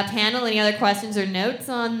see, panel. Any other questions or notes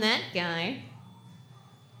on that guy?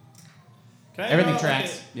 Can I Everything draw,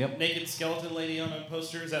 tracks. Like a Yep. naked skeleton lady on a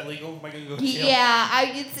poster? Is that legal? Am I gonna go to jail? Yeah,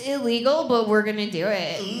 it's illegal, but we're gonna do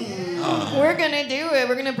it. We're gonna do it.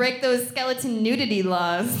 We're gonna break those skeleton nudity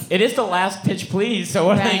laws. It is the last pitch, please. So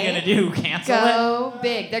what are they Right. gonna do? Cancel it? Go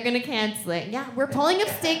big. They're gonna cancel it. Yeah, we're pulling up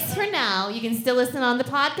stakes for now. You can still listen on the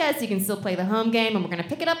podcast. You can still play the home game, and we're gonna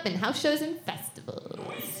pick it up in house shows and festivals.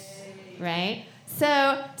 Right?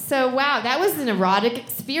 So wow, that was an erotic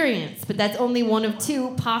experience, but that's only one of two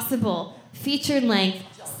possible feature-length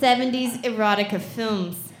 70s erotica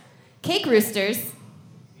films. Cake Roosters.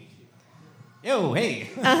 Yo, hey.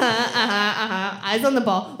 Eyes on the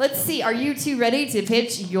ball. Let's see. Are you two ready to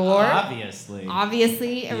pitch your Obviously.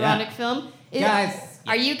 erotic film? Guys.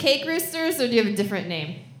 Are you Cake Roosters or do you have a different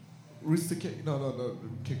name? Rooster cake? No,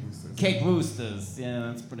 cake roosters. Cake roosters. Yeah,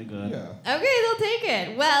 that's pretty good. Yeah. Okay, they'll take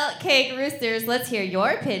it. Well, Cake Roosters, let's hear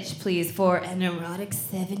your pitch, please, for an erotic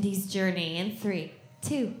 70s journey in 3,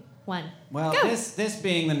 2, 1. Well, Go. this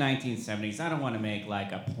being the 1970s, I don't want to make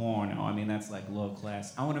like a porno. I mean, that's like low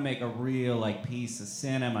class. I want to make a real like piece of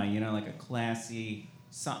cinema, you know, like a classy,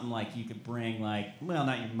 something like you could bring like, well,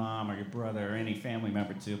 not your mom or your brother or any family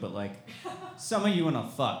member to, but like someone you want to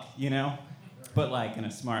fuck, you know? But like in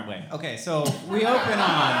a smart way. Okay, so we open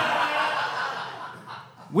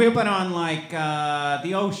on like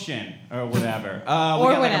the ocean or whatever. We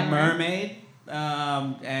got like a mermaid,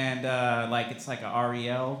 and like it's like a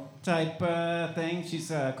Ariel type thing. She's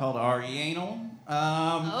called Reingold.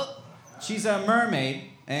 She's a mermaid,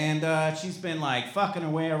 and she's been like fucking her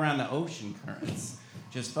way around the ocean currents,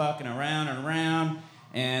 just fucking around and around,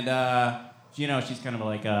 and you know she's kind of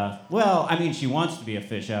like well, I mean she wants to be a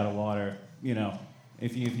fish out of water. You know,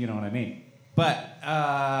 if you know what I mean. But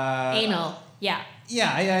Anal, yeah.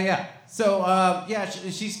 Yeah. So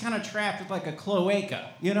she's kind of trapped with like a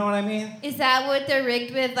cloaca. You know what I mean? Is that what they're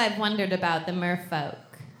rigged with? I've wondered about the merfolk.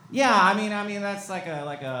 Yeah, I mean that's like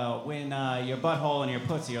a when your butthole and your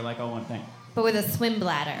pussy are like all one thing. But with a swim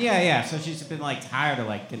bladder. Yeah. So she's been like tired of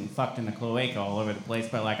like getting fucked in the cloaca all over the place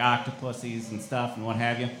by like octopuses and stuff and what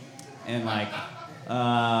have you, and like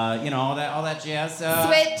you know all that jazz.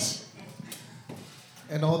 Switch.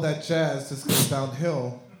 And all that jazz just goes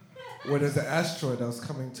downhill where there's an asteroid that was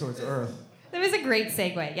coming towards Earth. That was a great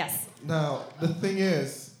segue, yes. Now, the thing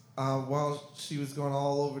is, while she was going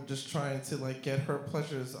all over just trying to like get her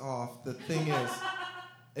pleasures off, the thing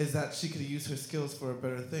is that she could use her skills for a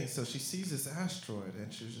better thing. So she sees this asteroid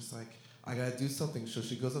and she was just like, I gotta do something. So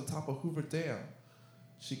she goes on top of Hoover Dam.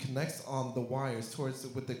 She connects on the wires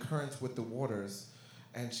with the currents with the waters.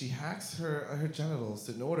 And she hacks her genitals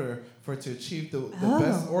in order for her to achieve the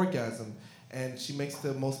best orgasm. And she makes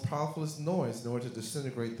the most powerfulest noise in order to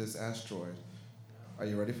disintegrate this asteroid. Are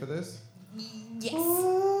you ready for this? Yes.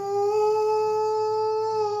 Oh,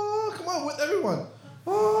 come on, with everyone.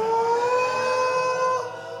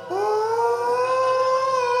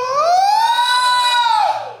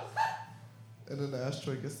 And then the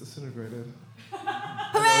asteroid gets disintegrated.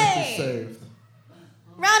 Hooray! And Earth is saved.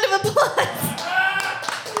 Round of applause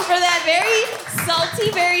for that very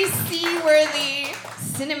salty, very seaworthy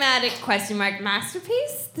cinematic question mark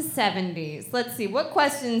masterpiece, the 70s. Let's see, what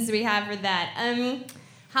questions do we have for that?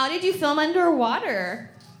 How did you film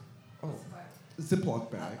underwater? Oh,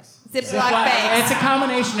 Ziploc bags. Ziploc bags. It's a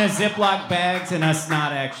combination of Ziploc bags and us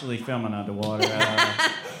not actually filming underwater.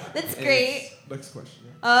 That's great. Next question.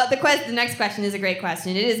 Yeah. The next question is a great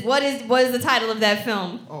question. It is what is the title of that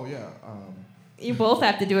film? Oh yeah. You both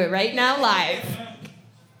have to do it right now live.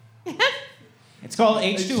 It's called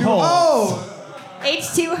H2 H2O. Holes.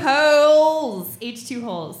 H2 holes. H2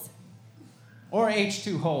 holes. Or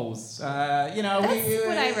H2 Holes. You know, That's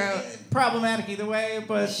what I wrote. Problematic either way,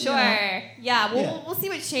 but Sure. You know. Yeah, we'll see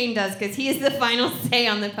what Shane does because he is the final say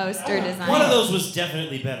on the poster design. One of those was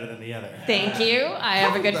definitely better than the other. Thank you. I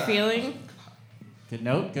have a good feeling. Good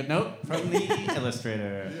note from the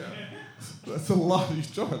illustrator. Yeah. That's a lot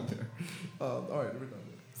you've drawn there. All right, we're done.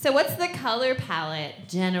 So what's the color palette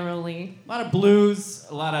generally? A lot of blues,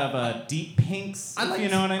 a lot of deep pinks, if you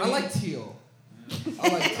know what I mean. I like teal. I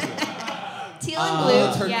like teal. Teal and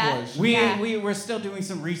blue, turquoise. yeah. We're still doing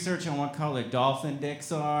some research on what color dolphin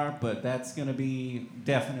dicks are, but that's gonna be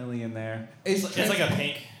definitely in there. It's like a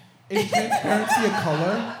pink. Is transparency a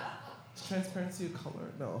color? Is transparency a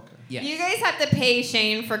color? No, okay. Yes. You guys have to pay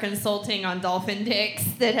Shane for consulting on dolphin dicks.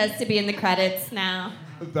 That has to be in the credits now.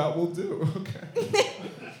 That will do, okay.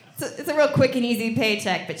 It's a real quick and easy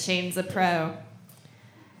paycheck, but Shane's a pro.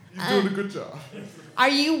 You're doing a good job. Are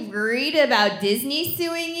you worried about Disney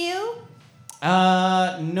suing you?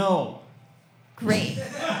 No. Great.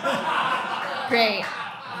 Great.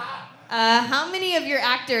 How many of your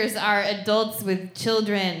actors are adults with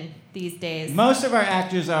children these days? Most of our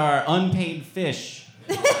actors are unpaid fish.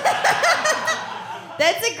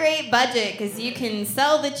 That's a great budget because you can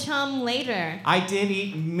sell the chum later. I did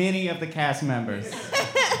eat many of the cast members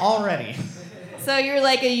already. So you're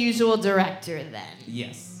like a usual director then.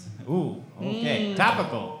 Yes. Ooh, okay.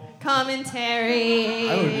 Topical. Commentary.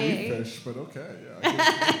 I don't eat fish, but okay,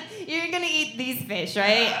 yeah. You're gonna eat these fish,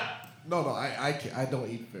 right? No, I don't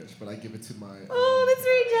eat fish, but I give it to my Oh, that's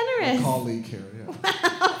very generous. colleague here, yeah.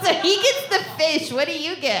 So he gets the fish. What do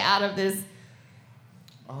you get out of this?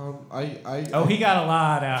 He got a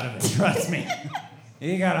lot out of it, trust me.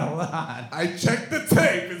 He got a lot. I checked the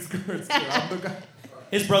tape. It's good. I'm the guy.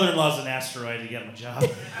 His brother-in-law's an asteroid to get him a job.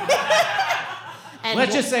 And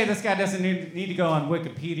Let's just say this guy doesn't need to go on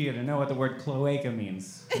Wikipedia to know what the word cloaca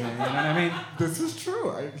means. You know what I mean? This is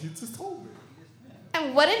true. He just told me.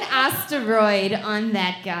 And what an asteroid on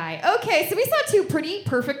that guy. Okay, so we saw 2 pretty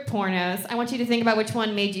perfect pornos. I want you to think about which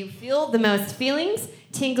one made you feel the most feelings,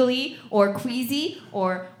 tingly or queasy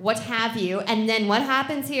or what have you. And then what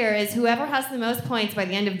happens here is whoever has the most points by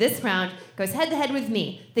the end of this round goes head to head with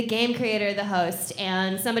me, the game creator, the host,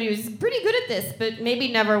 and somebody who's pretty good at this, but maybe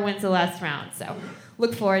never wins the last round. So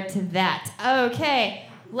look forward to that. Okay,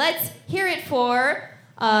 let's hear it for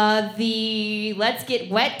the Let's Get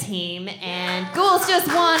Wet team, and ghouls just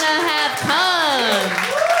wanna have come.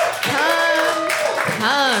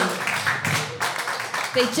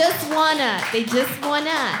 They just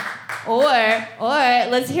wanna. Or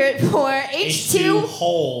let's hear it for H2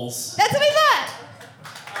 holes. That's what I thought.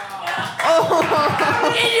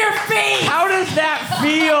 Oh. In your face! How does that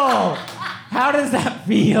feel? How does that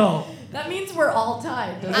feel? That means we're all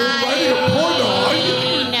tied. doesn't it?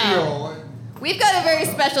 I know. We've got a very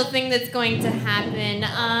special thing that's going to happen.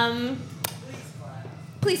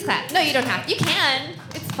 Please clap. No, you don't have to. You can.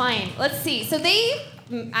 It's fine. Let's see. So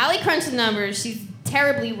Allie crunched the numbers. She's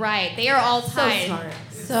terribly right. They are all tied.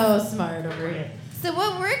 So smart over here. So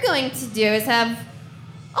what we're going to do is have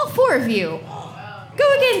all 4 of you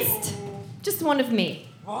go against just one of me.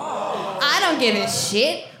 I don't give a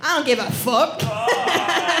shit. I don't give a fuck.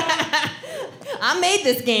 I made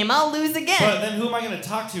this game. I'll lose again. But then who am I going to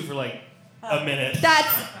talk to for like a minute?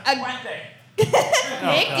 That's a... Nick,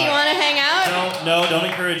 do you want to hang out? No, don't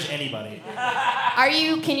encourage anybody.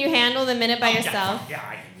 Can you handle the minute by yourself? Yeah,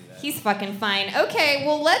 I can do that. He's fucking fine. Okay,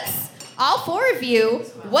 well all 4 of you,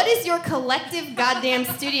 what is your collective goddamn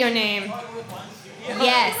studio name?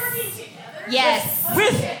 Yes.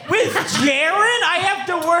 With Jaren? I have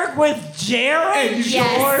to work with Jaren? And you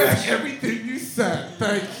Yes. said everything you said.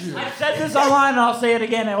 Thank you. I've said this online and I'll say it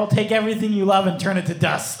again. I will take everything you love and turn it to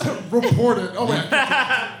dust. Report it. Oh, wait.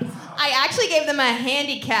 I actually gave them a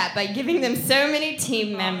handicap by giving them so many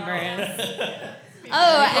team members.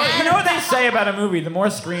 Oh, and You know what they say about a movie? The more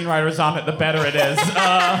screenwriters on it, the better it is.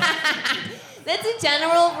 that's a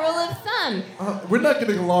general rule of thumb. We're not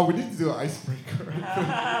getting along. We need to do an icebreaker.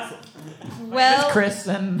 Well, It's Chris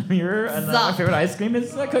and Muir, and my Zop. favorite ice cream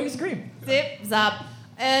is cookies cream. Zip, zop.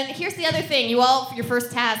 And here's the other thing.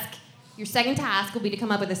 Your second task will be to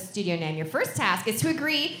come up with a studio name. Your first task is to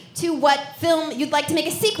agree to what film you'd like to make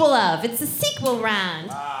a sequel of. It's a sequel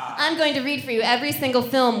round. I'm going to read for you every single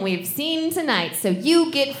film we've seen tonight, so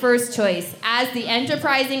you get first choice as the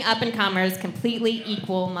enterprising up-and-comers, completely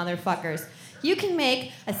equal motherfuckers. You can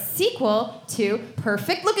make a sequel to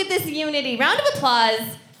Perfect. Look at this unity. Round of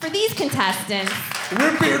applause for these contestants.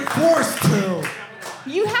 We're being forced to.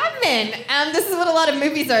 You have been. This is what a lot of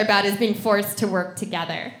movies are about, is being forced to work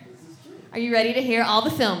together. Are you ready to hear all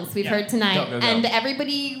the films we've heard tonight? Go. And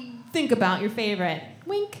everybody think about your favorite.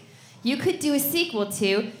 Wink. You could do a sequel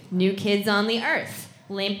to New Kids on the Earth,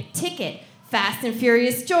 Limp Ticket, Fast and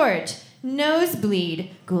Furious George, Nosebleed,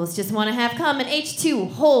 Ghouls Just Want to Have Come, and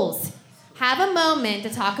H2, Holes. Have a moment to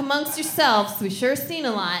talk amongst yourselves. We've sure seen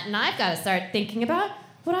a lot, and I've got to start thinking about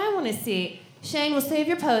what I want to see. Shane, we'll save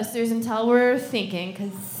your posters until we're thinking,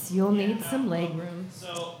 because you'll need some leg room.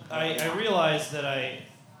 So I realized that I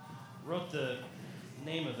wrote the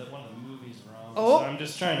name of one of the movies wrong. Oh. So I'm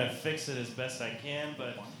just trying to fix it as best I can,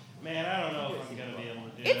 but man, I don't know if I'm going to be able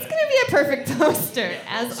to do It's that. going to be a perfect poster,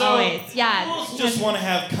 as So, always. Yeah. Ghouls Just Want to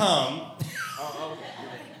Have Come.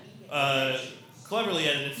 Cleverly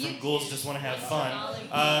edited from Ghouls Just Want to Have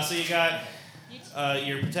Fun. So you got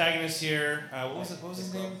your protagonist here. What was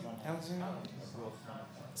his name? Alexander?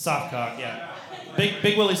 Softcock, yeah.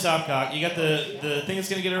 Big Willie Softcock. You got the thing that's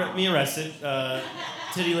going to get me arrested.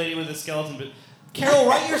 Titty lady with a skeleton. But Carol,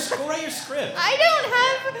 write your script. I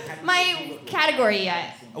don't have my category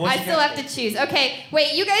yet. What's I your still have to choose. Okay,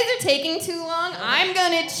 wait, you guys are taking too long. I'm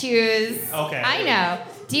going to choose. Okay. I know.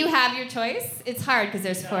 Do you have your choice? It's hard because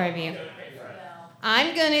there's 4 of you.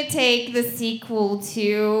 I'm going to take the sequel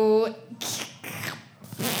to...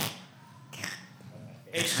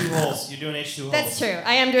 H2 Holes. You're doing H2 Holes. That's true.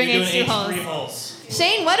 I am doing You're H2 doing Holes. H3 Holes.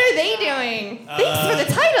 Shane, what are they doing? Thanks for the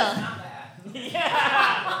title.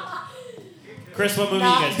 Chris, what movie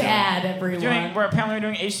Not are you guys bad, everyone. We're apparently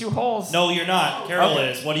doing H2 holes. No, you're not. Carol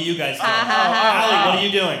is. What are you guys doing? ha. Allie, what are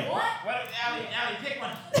you doing? What? Allie, pick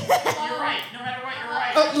one. You're right. No matter what, you're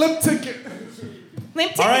right. Lip ticket.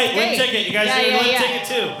 Limp Ticket's All right, great. Limp Ticket. You guys Yeah, doing yeah, Limp yeah. Ticket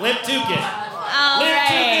too. Limp Ticket. All Limp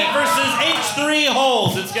Ticket right. versus H3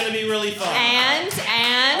 Holes. It's going to be really fun. And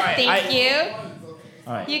right, thank you.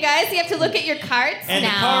 All right. You guys, you have to look at your cards And the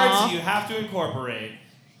now. cards you have to incorporate.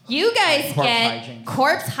 You guys Corpse get hijinks.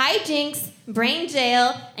 corpse hijinks brain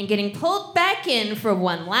jail, and getting pulled back in for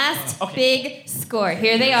one last big score.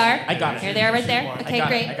 Here they are. I got it. Here they are right there. Okay,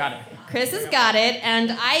 great. I got it. Chris has got it,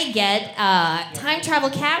 and I get time travel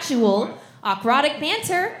casual, aquatic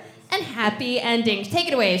banter, and happy endings. Take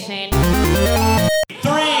it away, Shane. 3,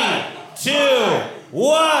 2,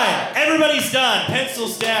 1. Everybody's done.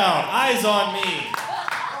 Pencils down. Eyes on me.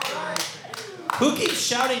 Who keeps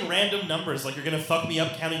shouting random numbers like you're gonna fuck me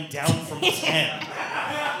up counting down from 10?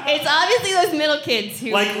 It's obviously those middle kids who...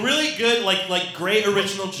 Like really good, like great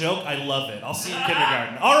original joke. I love it. I'll see you in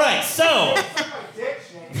kindergarten. All right, so.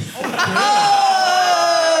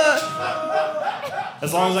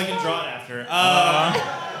 As long as I can draw it after.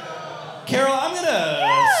 Carol, I'm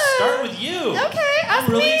gonna start with you. Okay, I'm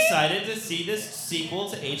really excited to see this sequel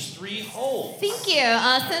to H3 Holes. Thank you.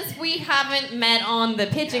 Since we haven't met on the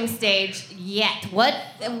pitching stage yet, would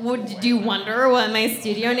you wonder what my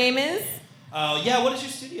studio name is? Yeah, what is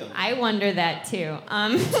your studio name? I wonder that too.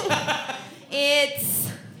 It's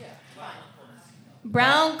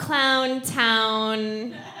Brown Clown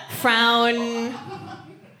Town Frown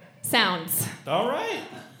Sounds. All right.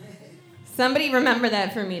 Somebody remember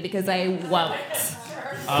that for me because I won't.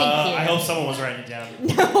 Thank you. I hope someone was writing it down.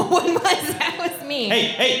 No one was. That was me.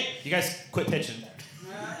 Hey, you guys quit pitching.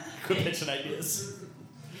 Quit pitching ideas.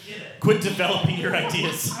 Quit developing your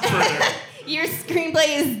ideas further. Your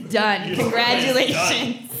screenplay is done.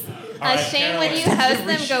 Congratulations. Right, Shane, when you host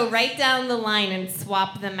them, go right down the line and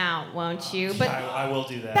swap them out, won't you? But I will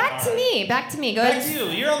do that. Back to me. Go Back ahead. to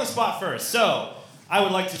you. You're on the spot first. So, I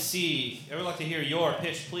would like to hear your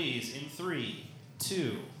pitch, please, in 3,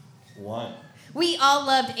 2, 1. We all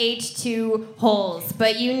loved H2 Holes,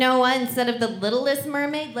 but you know what? Instead of the littlest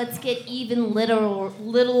mermaid, let's get even littler.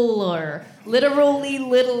 Literally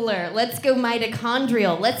littler. Let's go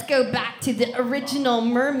mitochondrial. Let's go back to the original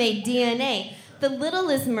mermaid DNA. The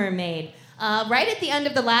littlest mermaid. Right at the end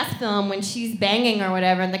of the last film, when she's banging or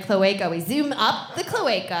whatever in the cloaca, we zoom up the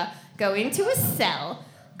cloaca, go into a cell,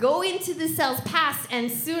 go into the cell's past, and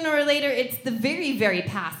sooner or later, it's the very, very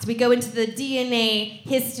past. We go into the DNA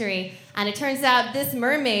history, and it turns out this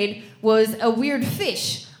mermaid was a weird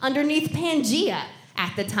fish underneath Pangea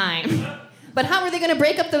at the time. But how are they going to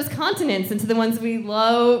break up those continents into the ones we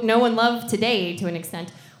know and love today to an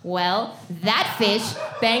extent? Well, that fish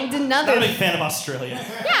banged another... I'm not a big fan of Australia.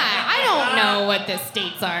 Yeah, I don't know what the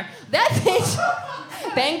states are. That fish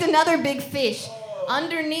banged another big fish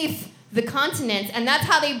underneath the continents, and that's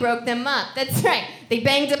how they broke them up. That's right. They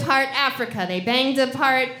banged apart Africa. They banged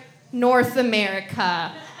apart North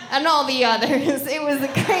America and all the others. It was a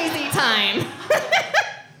crazy time.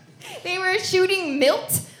 They were shooting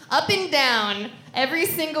milt up and down every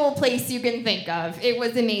single place you can think of. It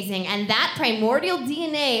was amazing. And that primordial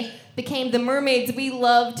DNA became the mermaids we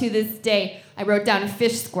love to this day. I wrote down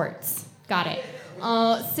fish squirts. Got it.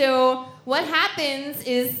 So what happens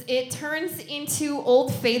is it turns into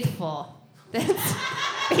Old Faithful. That's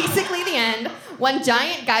basically the end. One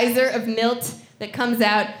giant geyser of milt that comes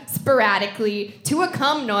out sporadically to a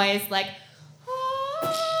cum noise like...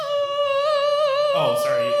 Oh,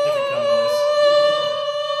 sorry, different cum noise.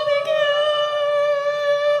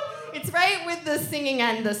 It's right with the singing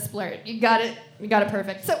and the splurt. You got it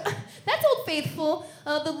perfect. So that's Old Faithful.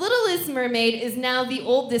 The littlest mermaid is now the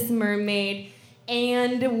oldest mermaid.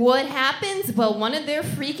 And what happens? Well, one of their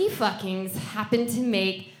freaky fuckings happened to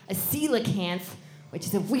make a coelacanth, which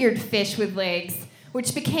is a weird fish with legs,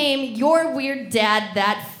 which became your weird dad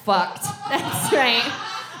that fucked. That's right.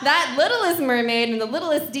 That littlest mermaid and the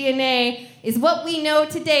littlest DNA is what we know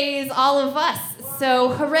today is all of us. So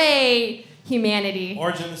hooray, humanity.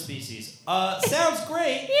 Origin of the species. Sounds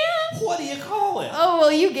great. Yeah. What do you call it? Oh,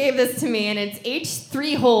 well, you gave this to me, and it's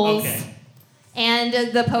H3 Holes. Okay. And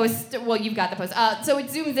the post, well, you've got the post. So it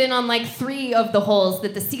zooms in on like 3 of the holes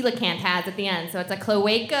that the coelacanth has at the end. So it's a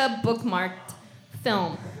cloaca bookmarked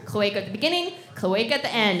film. Cloaca at the beginning, cloaca at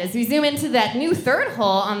the end. As we zoom into that new 3rd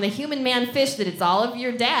hole on the human man fish that it's all of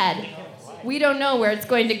your dad, we don't know where it's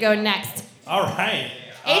going to go next. All right.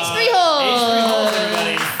 H3 Holes. H3 Holes,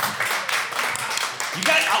 everybody. You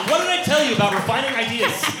guys, what did I tell you about refining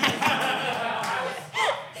ideas?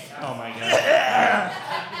 Oh my God.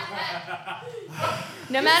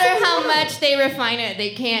 No matter how much they refine it, they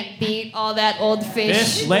can't beat all that old fish.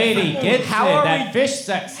 This lady gets How it. are That we- fish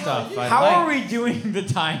sex stuff. How are we doing the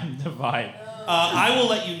time divide? I will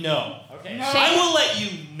let you know. Okay. I will let you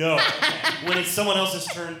know when it's someone else's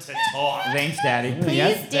turn to talk. Thanks, Daddy. Please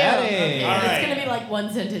Yes, do. Daddy. All It's right. gonna be like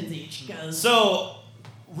one sentence each. Cause So,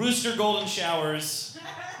 rooster golden showers,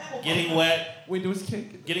 getting wet with piss.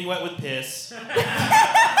 Getting wet with piss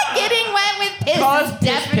Cause is piss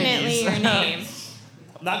definitely pennies. your name.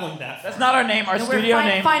 Not going that. That's not our name. Our No, studio we're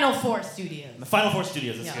name. Final Four Studios. The Final Four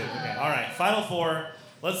Studios. That's Yeah. good. Okay. All right. Final Four.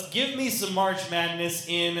 Let's give me some March Madness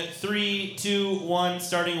in 3, 2, 1.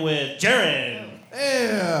 Starting with Jaren.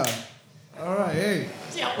 Yeah. All right. Hey.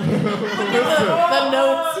 The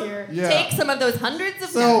notes here. Yeah. Take some of those hundreds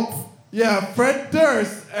of notes. So, yeah, Fred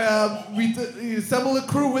Durst, he assembled a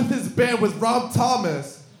crew with his band with Rob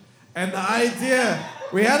Thomas, and the idea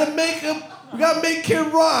we had to make him. We gotta make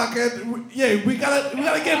Kid Rock, and we gotta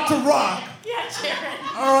get him to rock. Yeah,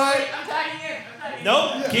 Jaren. All right. I'm talking to you.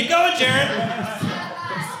 Nope. Keep going, Jaren.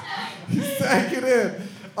 He's stacking in.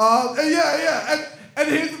 And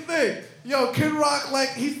here's the thing. Yo, Kid Rock, like,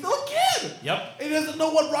 he's still a kid. Yep. He doesn't know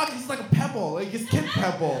what rock is. He's like a pebble. Like, he's Kid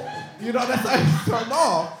Pebble. You know, that's how he's starting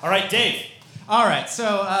off. All right, Dave. All right,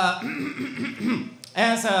 so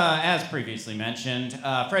as previously mentioned,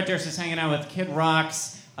 Fred Durst is hanging out with Kid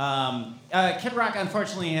Rock's. Kid Rock,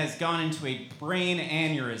 unfortunately, has gone into a brain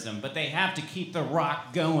aneurysm, but they have to keep the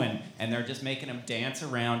rock going, and they're just making him dance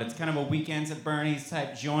around. It's kind of a Weekends at Bernie's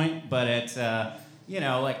type joint, but it's,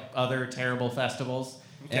 like other terrible festivals.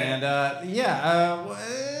 Okay. And, Allie.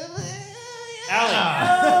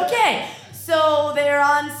 Okay, so they're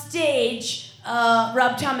on stage.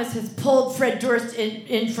 Rob Thomas has pulled Fred Durst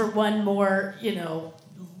in for one more,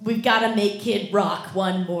 we've got to make Kid Rock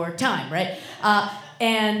one more time, right?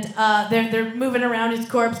 And they're moving around his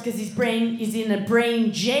corpse because he's in a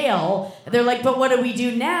brain jail. They're like, but what do we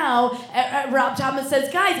do now? Rob Thomas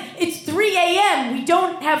says, guys, it's 3 a.m. We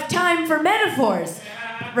don't have time for metaphors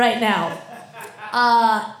right now.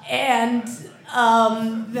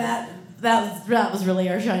 That was really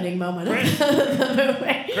our shining moment of the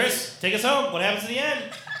movie. Chris, take us home. What happens at the end?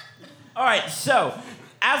 All right, so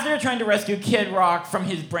as they're trying to rescue Kid Rock from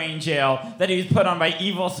his brain jail that he was put on by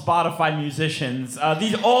evil Spotify musicians,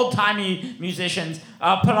 these old-timey musicians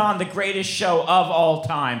put on the greatest show of all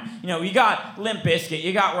time. You got Limp Bizkit,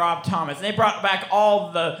 you got Rob Thomas, and they brought back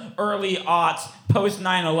all the early aughts post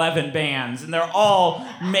 9/11 bands, and they're all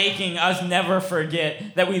making us never forget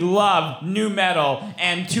that we love nu metal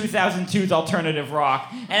and 2002's alternative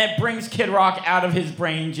rock, and it brings Kid Rock out of his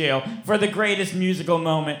brain jail for the greatest musical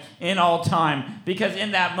moment in all time, because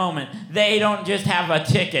in that moment they don't just have a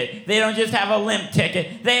ticket, they don't just have a limp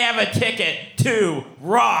ticket, they have a ticket to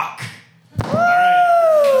rock. All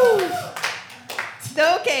right.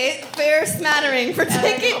 Okay, fair smattering for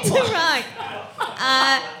Ticket to Rock.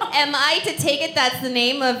 Am I to take it that's the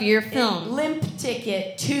name of your film? Limp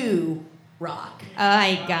Ticket to Rock.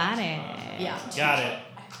 I got it. Yeah. Got it.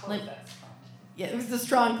 Limp. Yeah, it was a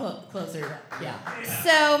strong closer. Yeah.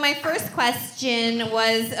 So my first question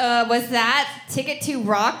was that Ticket to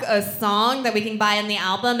Rock a song that we can buy on the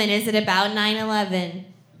album, and is it about 9/11?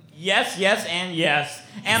 Yes, and yes.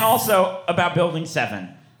 And also about Building 7.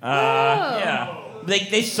 Yeah.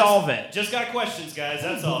 They solve it. Just got questions, guys.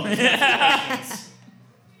 That's all. Just got questions.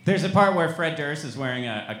 There's a part where Fred Durst is wearing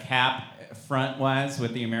a cap front-wise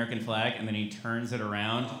with the American flag, and then he turns it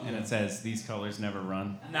around, and it says, "These colors never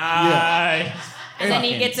run." Nice. And then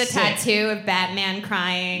he Fucking gets a sick. tattoo of Batman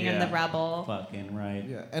crying in Yeah. the rubble. Fucking right.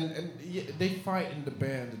 Yeah, and they fight in the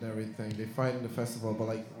band and everything. They fight in the festival, but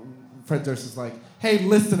like Fred Durst is like, "Hey,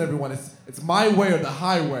 listen, everyone, it's my way or the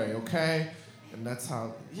highway, okay?" And that's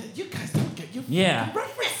how. Yeah, you guys don't get you. Yeah.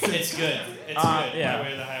 References. It's good. It's good. Yeah. My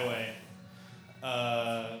way or the highway.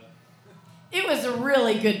 It was a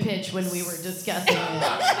really good pitch when we were discussing it.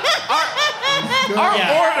 Our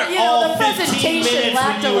Yeah. order. The 15 presentation minutes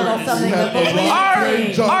lacked a when you little were- something, You but had the the lead right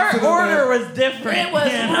played. Johnson Our in order there. was different. It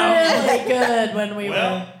was really good when we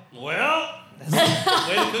were. Well, that's the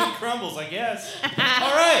way the cookie crumbles, I guess.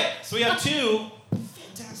 All right, so we have 2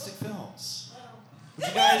 fantastic films.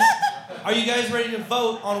 Are you guys ready to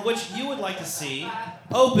vote on which you would like to see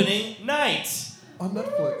opening night? On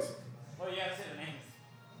Netflix. Well, you gotta say the names.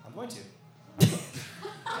 I'm going to.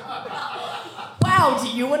 Wow, do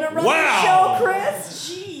you want to run Wow. the show, Chris?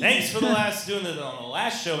 Jeez. Thanks for doing this on the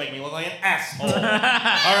last show, making me look like an asshole. All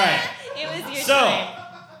right. It was your So, time.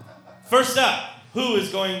 first up, who is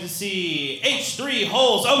going to see H3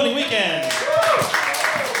 Holes opening weekend?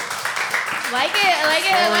 Like it,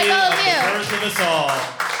 I like all of The you. birth of us all.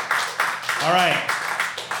 All right.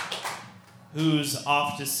 Who's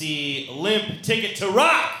off to see Limp Ticket to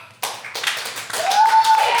Rock?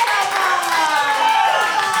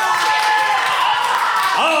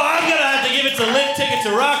 Oh, I'm gonna have to give it to Limp Ticket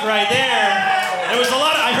to Rock right there.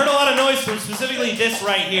 I heard a lot of noise from specifically this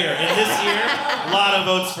right here. And this here, a lot of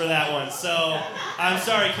votes for that one. So, I'm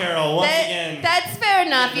sorry, Carol, once again. That's fair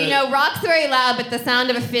enough. Rock's very loud, but the sound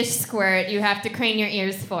of a fish squirt you have to crane your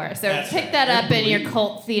ears for. So That's pick right. that up in your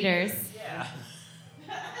cult theaters. Yeah.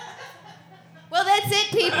 Well, Well, that's it,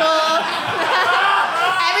 people.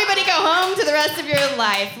 Everybody go home to the rest of your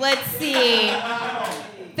life. Let's see.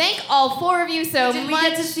 Thank all 4 of you so Did much. we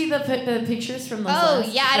get to see the pictures from those Oh,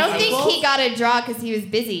 last yeah, I don't think he got a draw because he was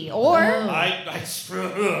busy. Or... I screwed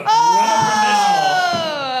up.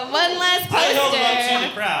 Oh! One last poster. I held it up to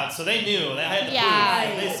the crowd, so they knew. They had the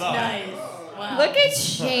proof. They saw it. Wow. Look at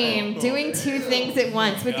Shane doing 2 things at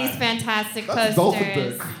once with these fantastic That's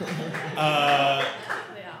posters.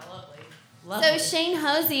 Lovely. So Shane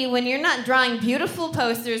Hosea, when you're not drawing beautiful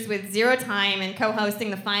posters with 0 time and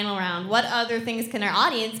co-hosting the final round, what other things can our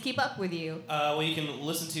audience keep up with you? Well, you can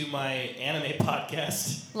listen to my anime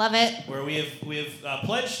podcast. Love it. Where we have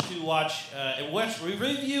pledged to watch. We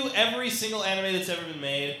review every single anime that's ever been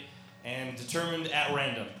made, and determined at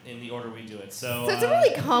random in the order we do it. So it's a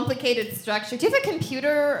really complicated structure. Do you have a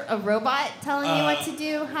computer, a robot telling you what to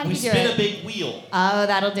do? How do you do it? We spin a big wheel. Oh,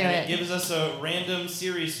 that'll do and it. It gives us a random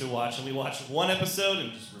series to watch, and we watch 1 episode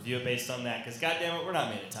and just review it based on that. Because goddamn it, we're not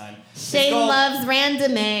made of time. Shane loves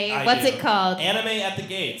Random. What's it called? Anime at the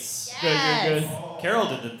Gates. Yes. Good. Carol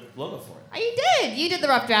did the logo for it. Oh, you did. You did the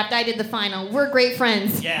rough draft. I did the final. We're great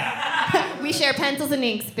friends. Yeah. We share pencils and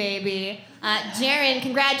inks, baby. Jaren,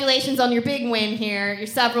 congratulations on your big win here. Your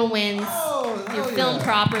several wins. Your film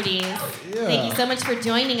properties. Yeah. Thank you so much for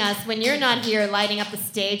joining us. When you're not here lighting up the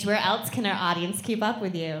stage, where else can our audience keep up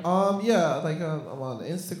with you? Yeah, like I'm on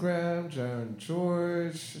Instagram, Jaren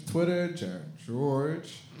George, Twitter, Jaren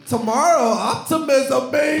George. Tomorrow, Optimism,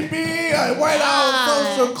 baby! At White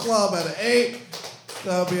House Social Club at 8.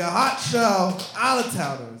 There'll be a hot show.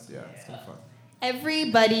 Out-of-towners. Yeah, it's gonna be fun.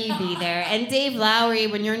 Everybody be there. And Dave Lowery,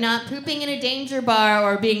 when you're not pooping in a danger bar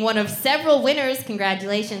or being one of several winners,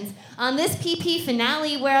 congratulations. On this PP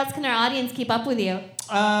finale, where else can our audience keep up with you?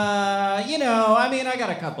 I got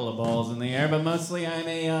a couple of balls in the air, but mostly I'm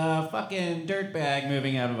a fucking dirtbag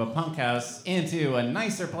moving out of a punk house into a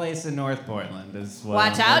nicer place in North Portland as well.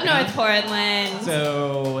 Watch out, North Portland.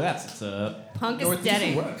 So that's what's up. Punk is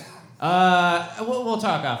steady. We'll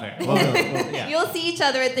talk off air. Yeah. You'll see each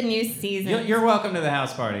other at the new season. You're welcome to the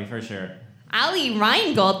house party for sure. Ali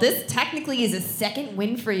Reingold, this technically is a second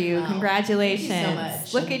win for you. Wow. Congratulations. Thank you so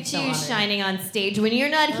much. Look I'm at so you honored. shining on stage. When you're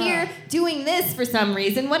not here doing this for some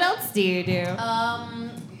reason, what else do you do? I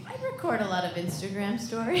record a lot of Instagram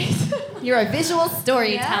stories. You're a visual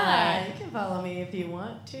storyteller. Yeah, you can follow me if you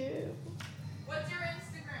want to. What's your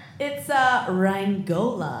Instagram? It's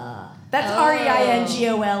Reingola. That's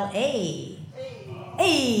Reingola. Hey.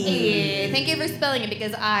 Hey, thank you for spelling it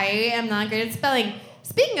because I am not great at spelling.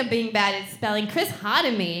 Speaking of being bad at spelling, Chris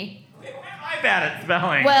Khatami. Why am I bad at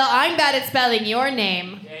spelling? Well, I'm bad at spelling your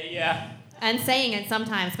name. Yeah. And saying it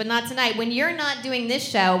sometimes, but not tonight. When you're not doing this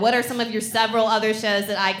show, what are some of your several other shows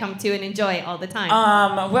that I come to and enjoy all the time?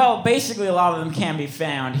 Well, basically a lot of them can be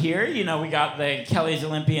found here. You know, we got the Kelly's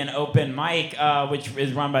Olympian Open Mic, which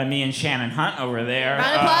is run by me and Shannon Hunt over there.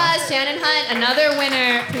 Round of applause, Shannon Hunt, another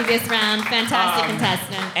winner previous round. Fantastic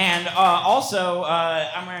contestant. And also,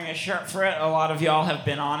 I'm wearing a shirt for it. A lot of y'all have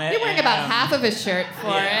been on it. You're wearing about half of a shirt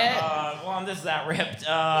for it. Well, this is that ripped.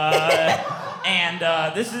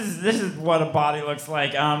 This is what a body looks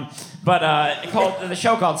like. The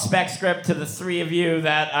show called Spec Script. To the 3 of you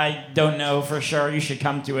that I don't know for sure, you should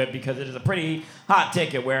come to it because it is a pretty hot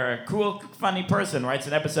ticket where a cool, funny person writes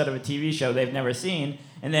an episode of a TV show they've never seen,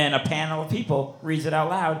 and then a panel of people reads it out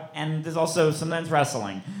loud, and there's also sometimes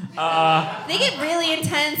wrestling. They get really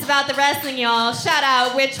intense about the wrestling, y'all. Shout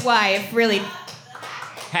out Witch Wife, really.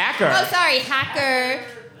 Hacker. Oh, sorry, Hacker.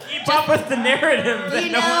 Keep up with the narrative.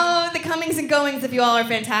 You know, the comings and goings of you all are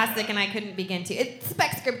fantastic, and I couldn't begin to.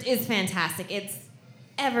 Spec Script is fantastic. It's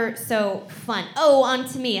ever so fun. Oh, on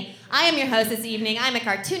to me. I am your host this evening. I'm a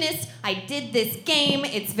cartoonist. I did this game.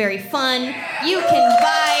 It's very fun. You can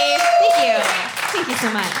buy... Thank you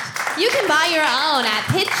so much. You can buy your own at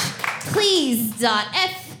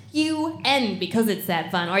pitchplease.fun because it's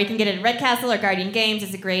that fun. Or you can get it at Red Castle or Guardian Games.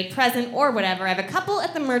 It's a great present or whatever. I have a couple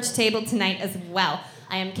at the merch table tonight as well.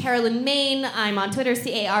 I am Carolyn Main. I'm on Twitter,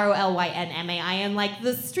 CarolynMai. like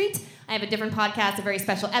the street. I have a different podcast, a very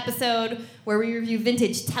special episode, where we review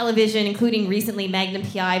vintage television, including recently Magnum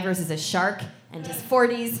P.I. versus a shark and his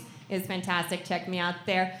 40s. It's fantastic. Check me out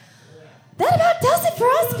there. That about does it for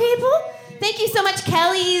us, people. Thank you so much,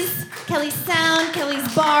 Kelly's Sound,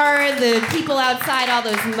 Kelly's Bar, the people outside, all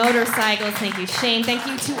those motorcycles. Thank you, Shane. Thank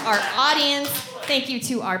you to our audience. Thank you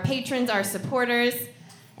to our patrons, our supporters.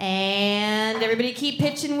 And everybody keep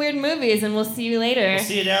pitching weird movies, and we'll see you later. We'll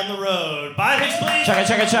see you down the road. Bye, bitch, please.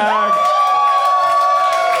 Chugga.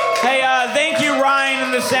 Hey, thank you, Ryan,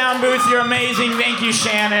 in the sound booth. You're amazing. Thank you,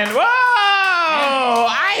 Shannon. Whoa! Oh,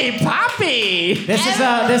 aye, Poppy. This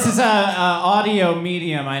is a audio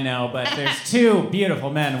medium, I know, but there's two beautiful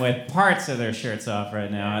men with parts of their shirts off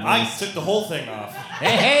right now. I took the whole thing off.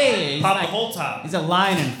 Hey, he's Pop like- the whole top. He's a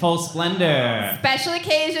lion in full splendor. Special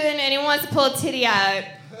occasion, anyone wants to pull a titty out.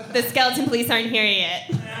 The skeleton police aren't here yet.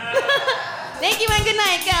 Thank you and good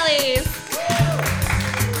night, Gallies.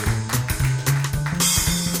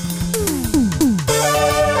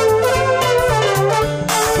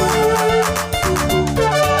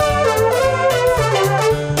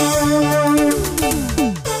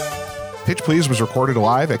 Pitch Please was recorded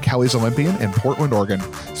live at Kelly's Olympian in Portland, Oregon.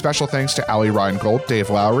 Special thanks to Ali Reingold, Dave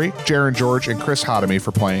Lowery, Jaren George, and Chris Khatami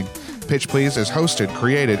for playing. Pitch Please is hosted,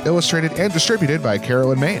 created, illustrated, and distributed by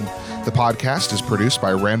Carolyn, Maine. The podcast is produced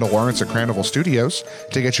by Randall Lawrence at Crandall Studios.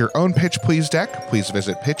 To get your own Pitch Please deck, please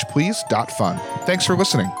visit pitchplease.fun. Thanks for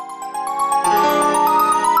listening.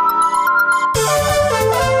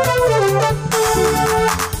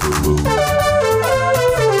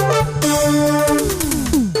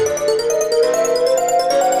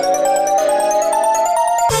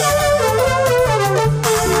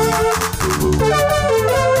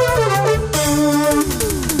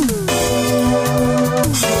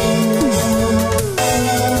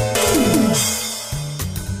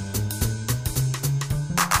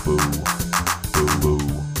 Boo.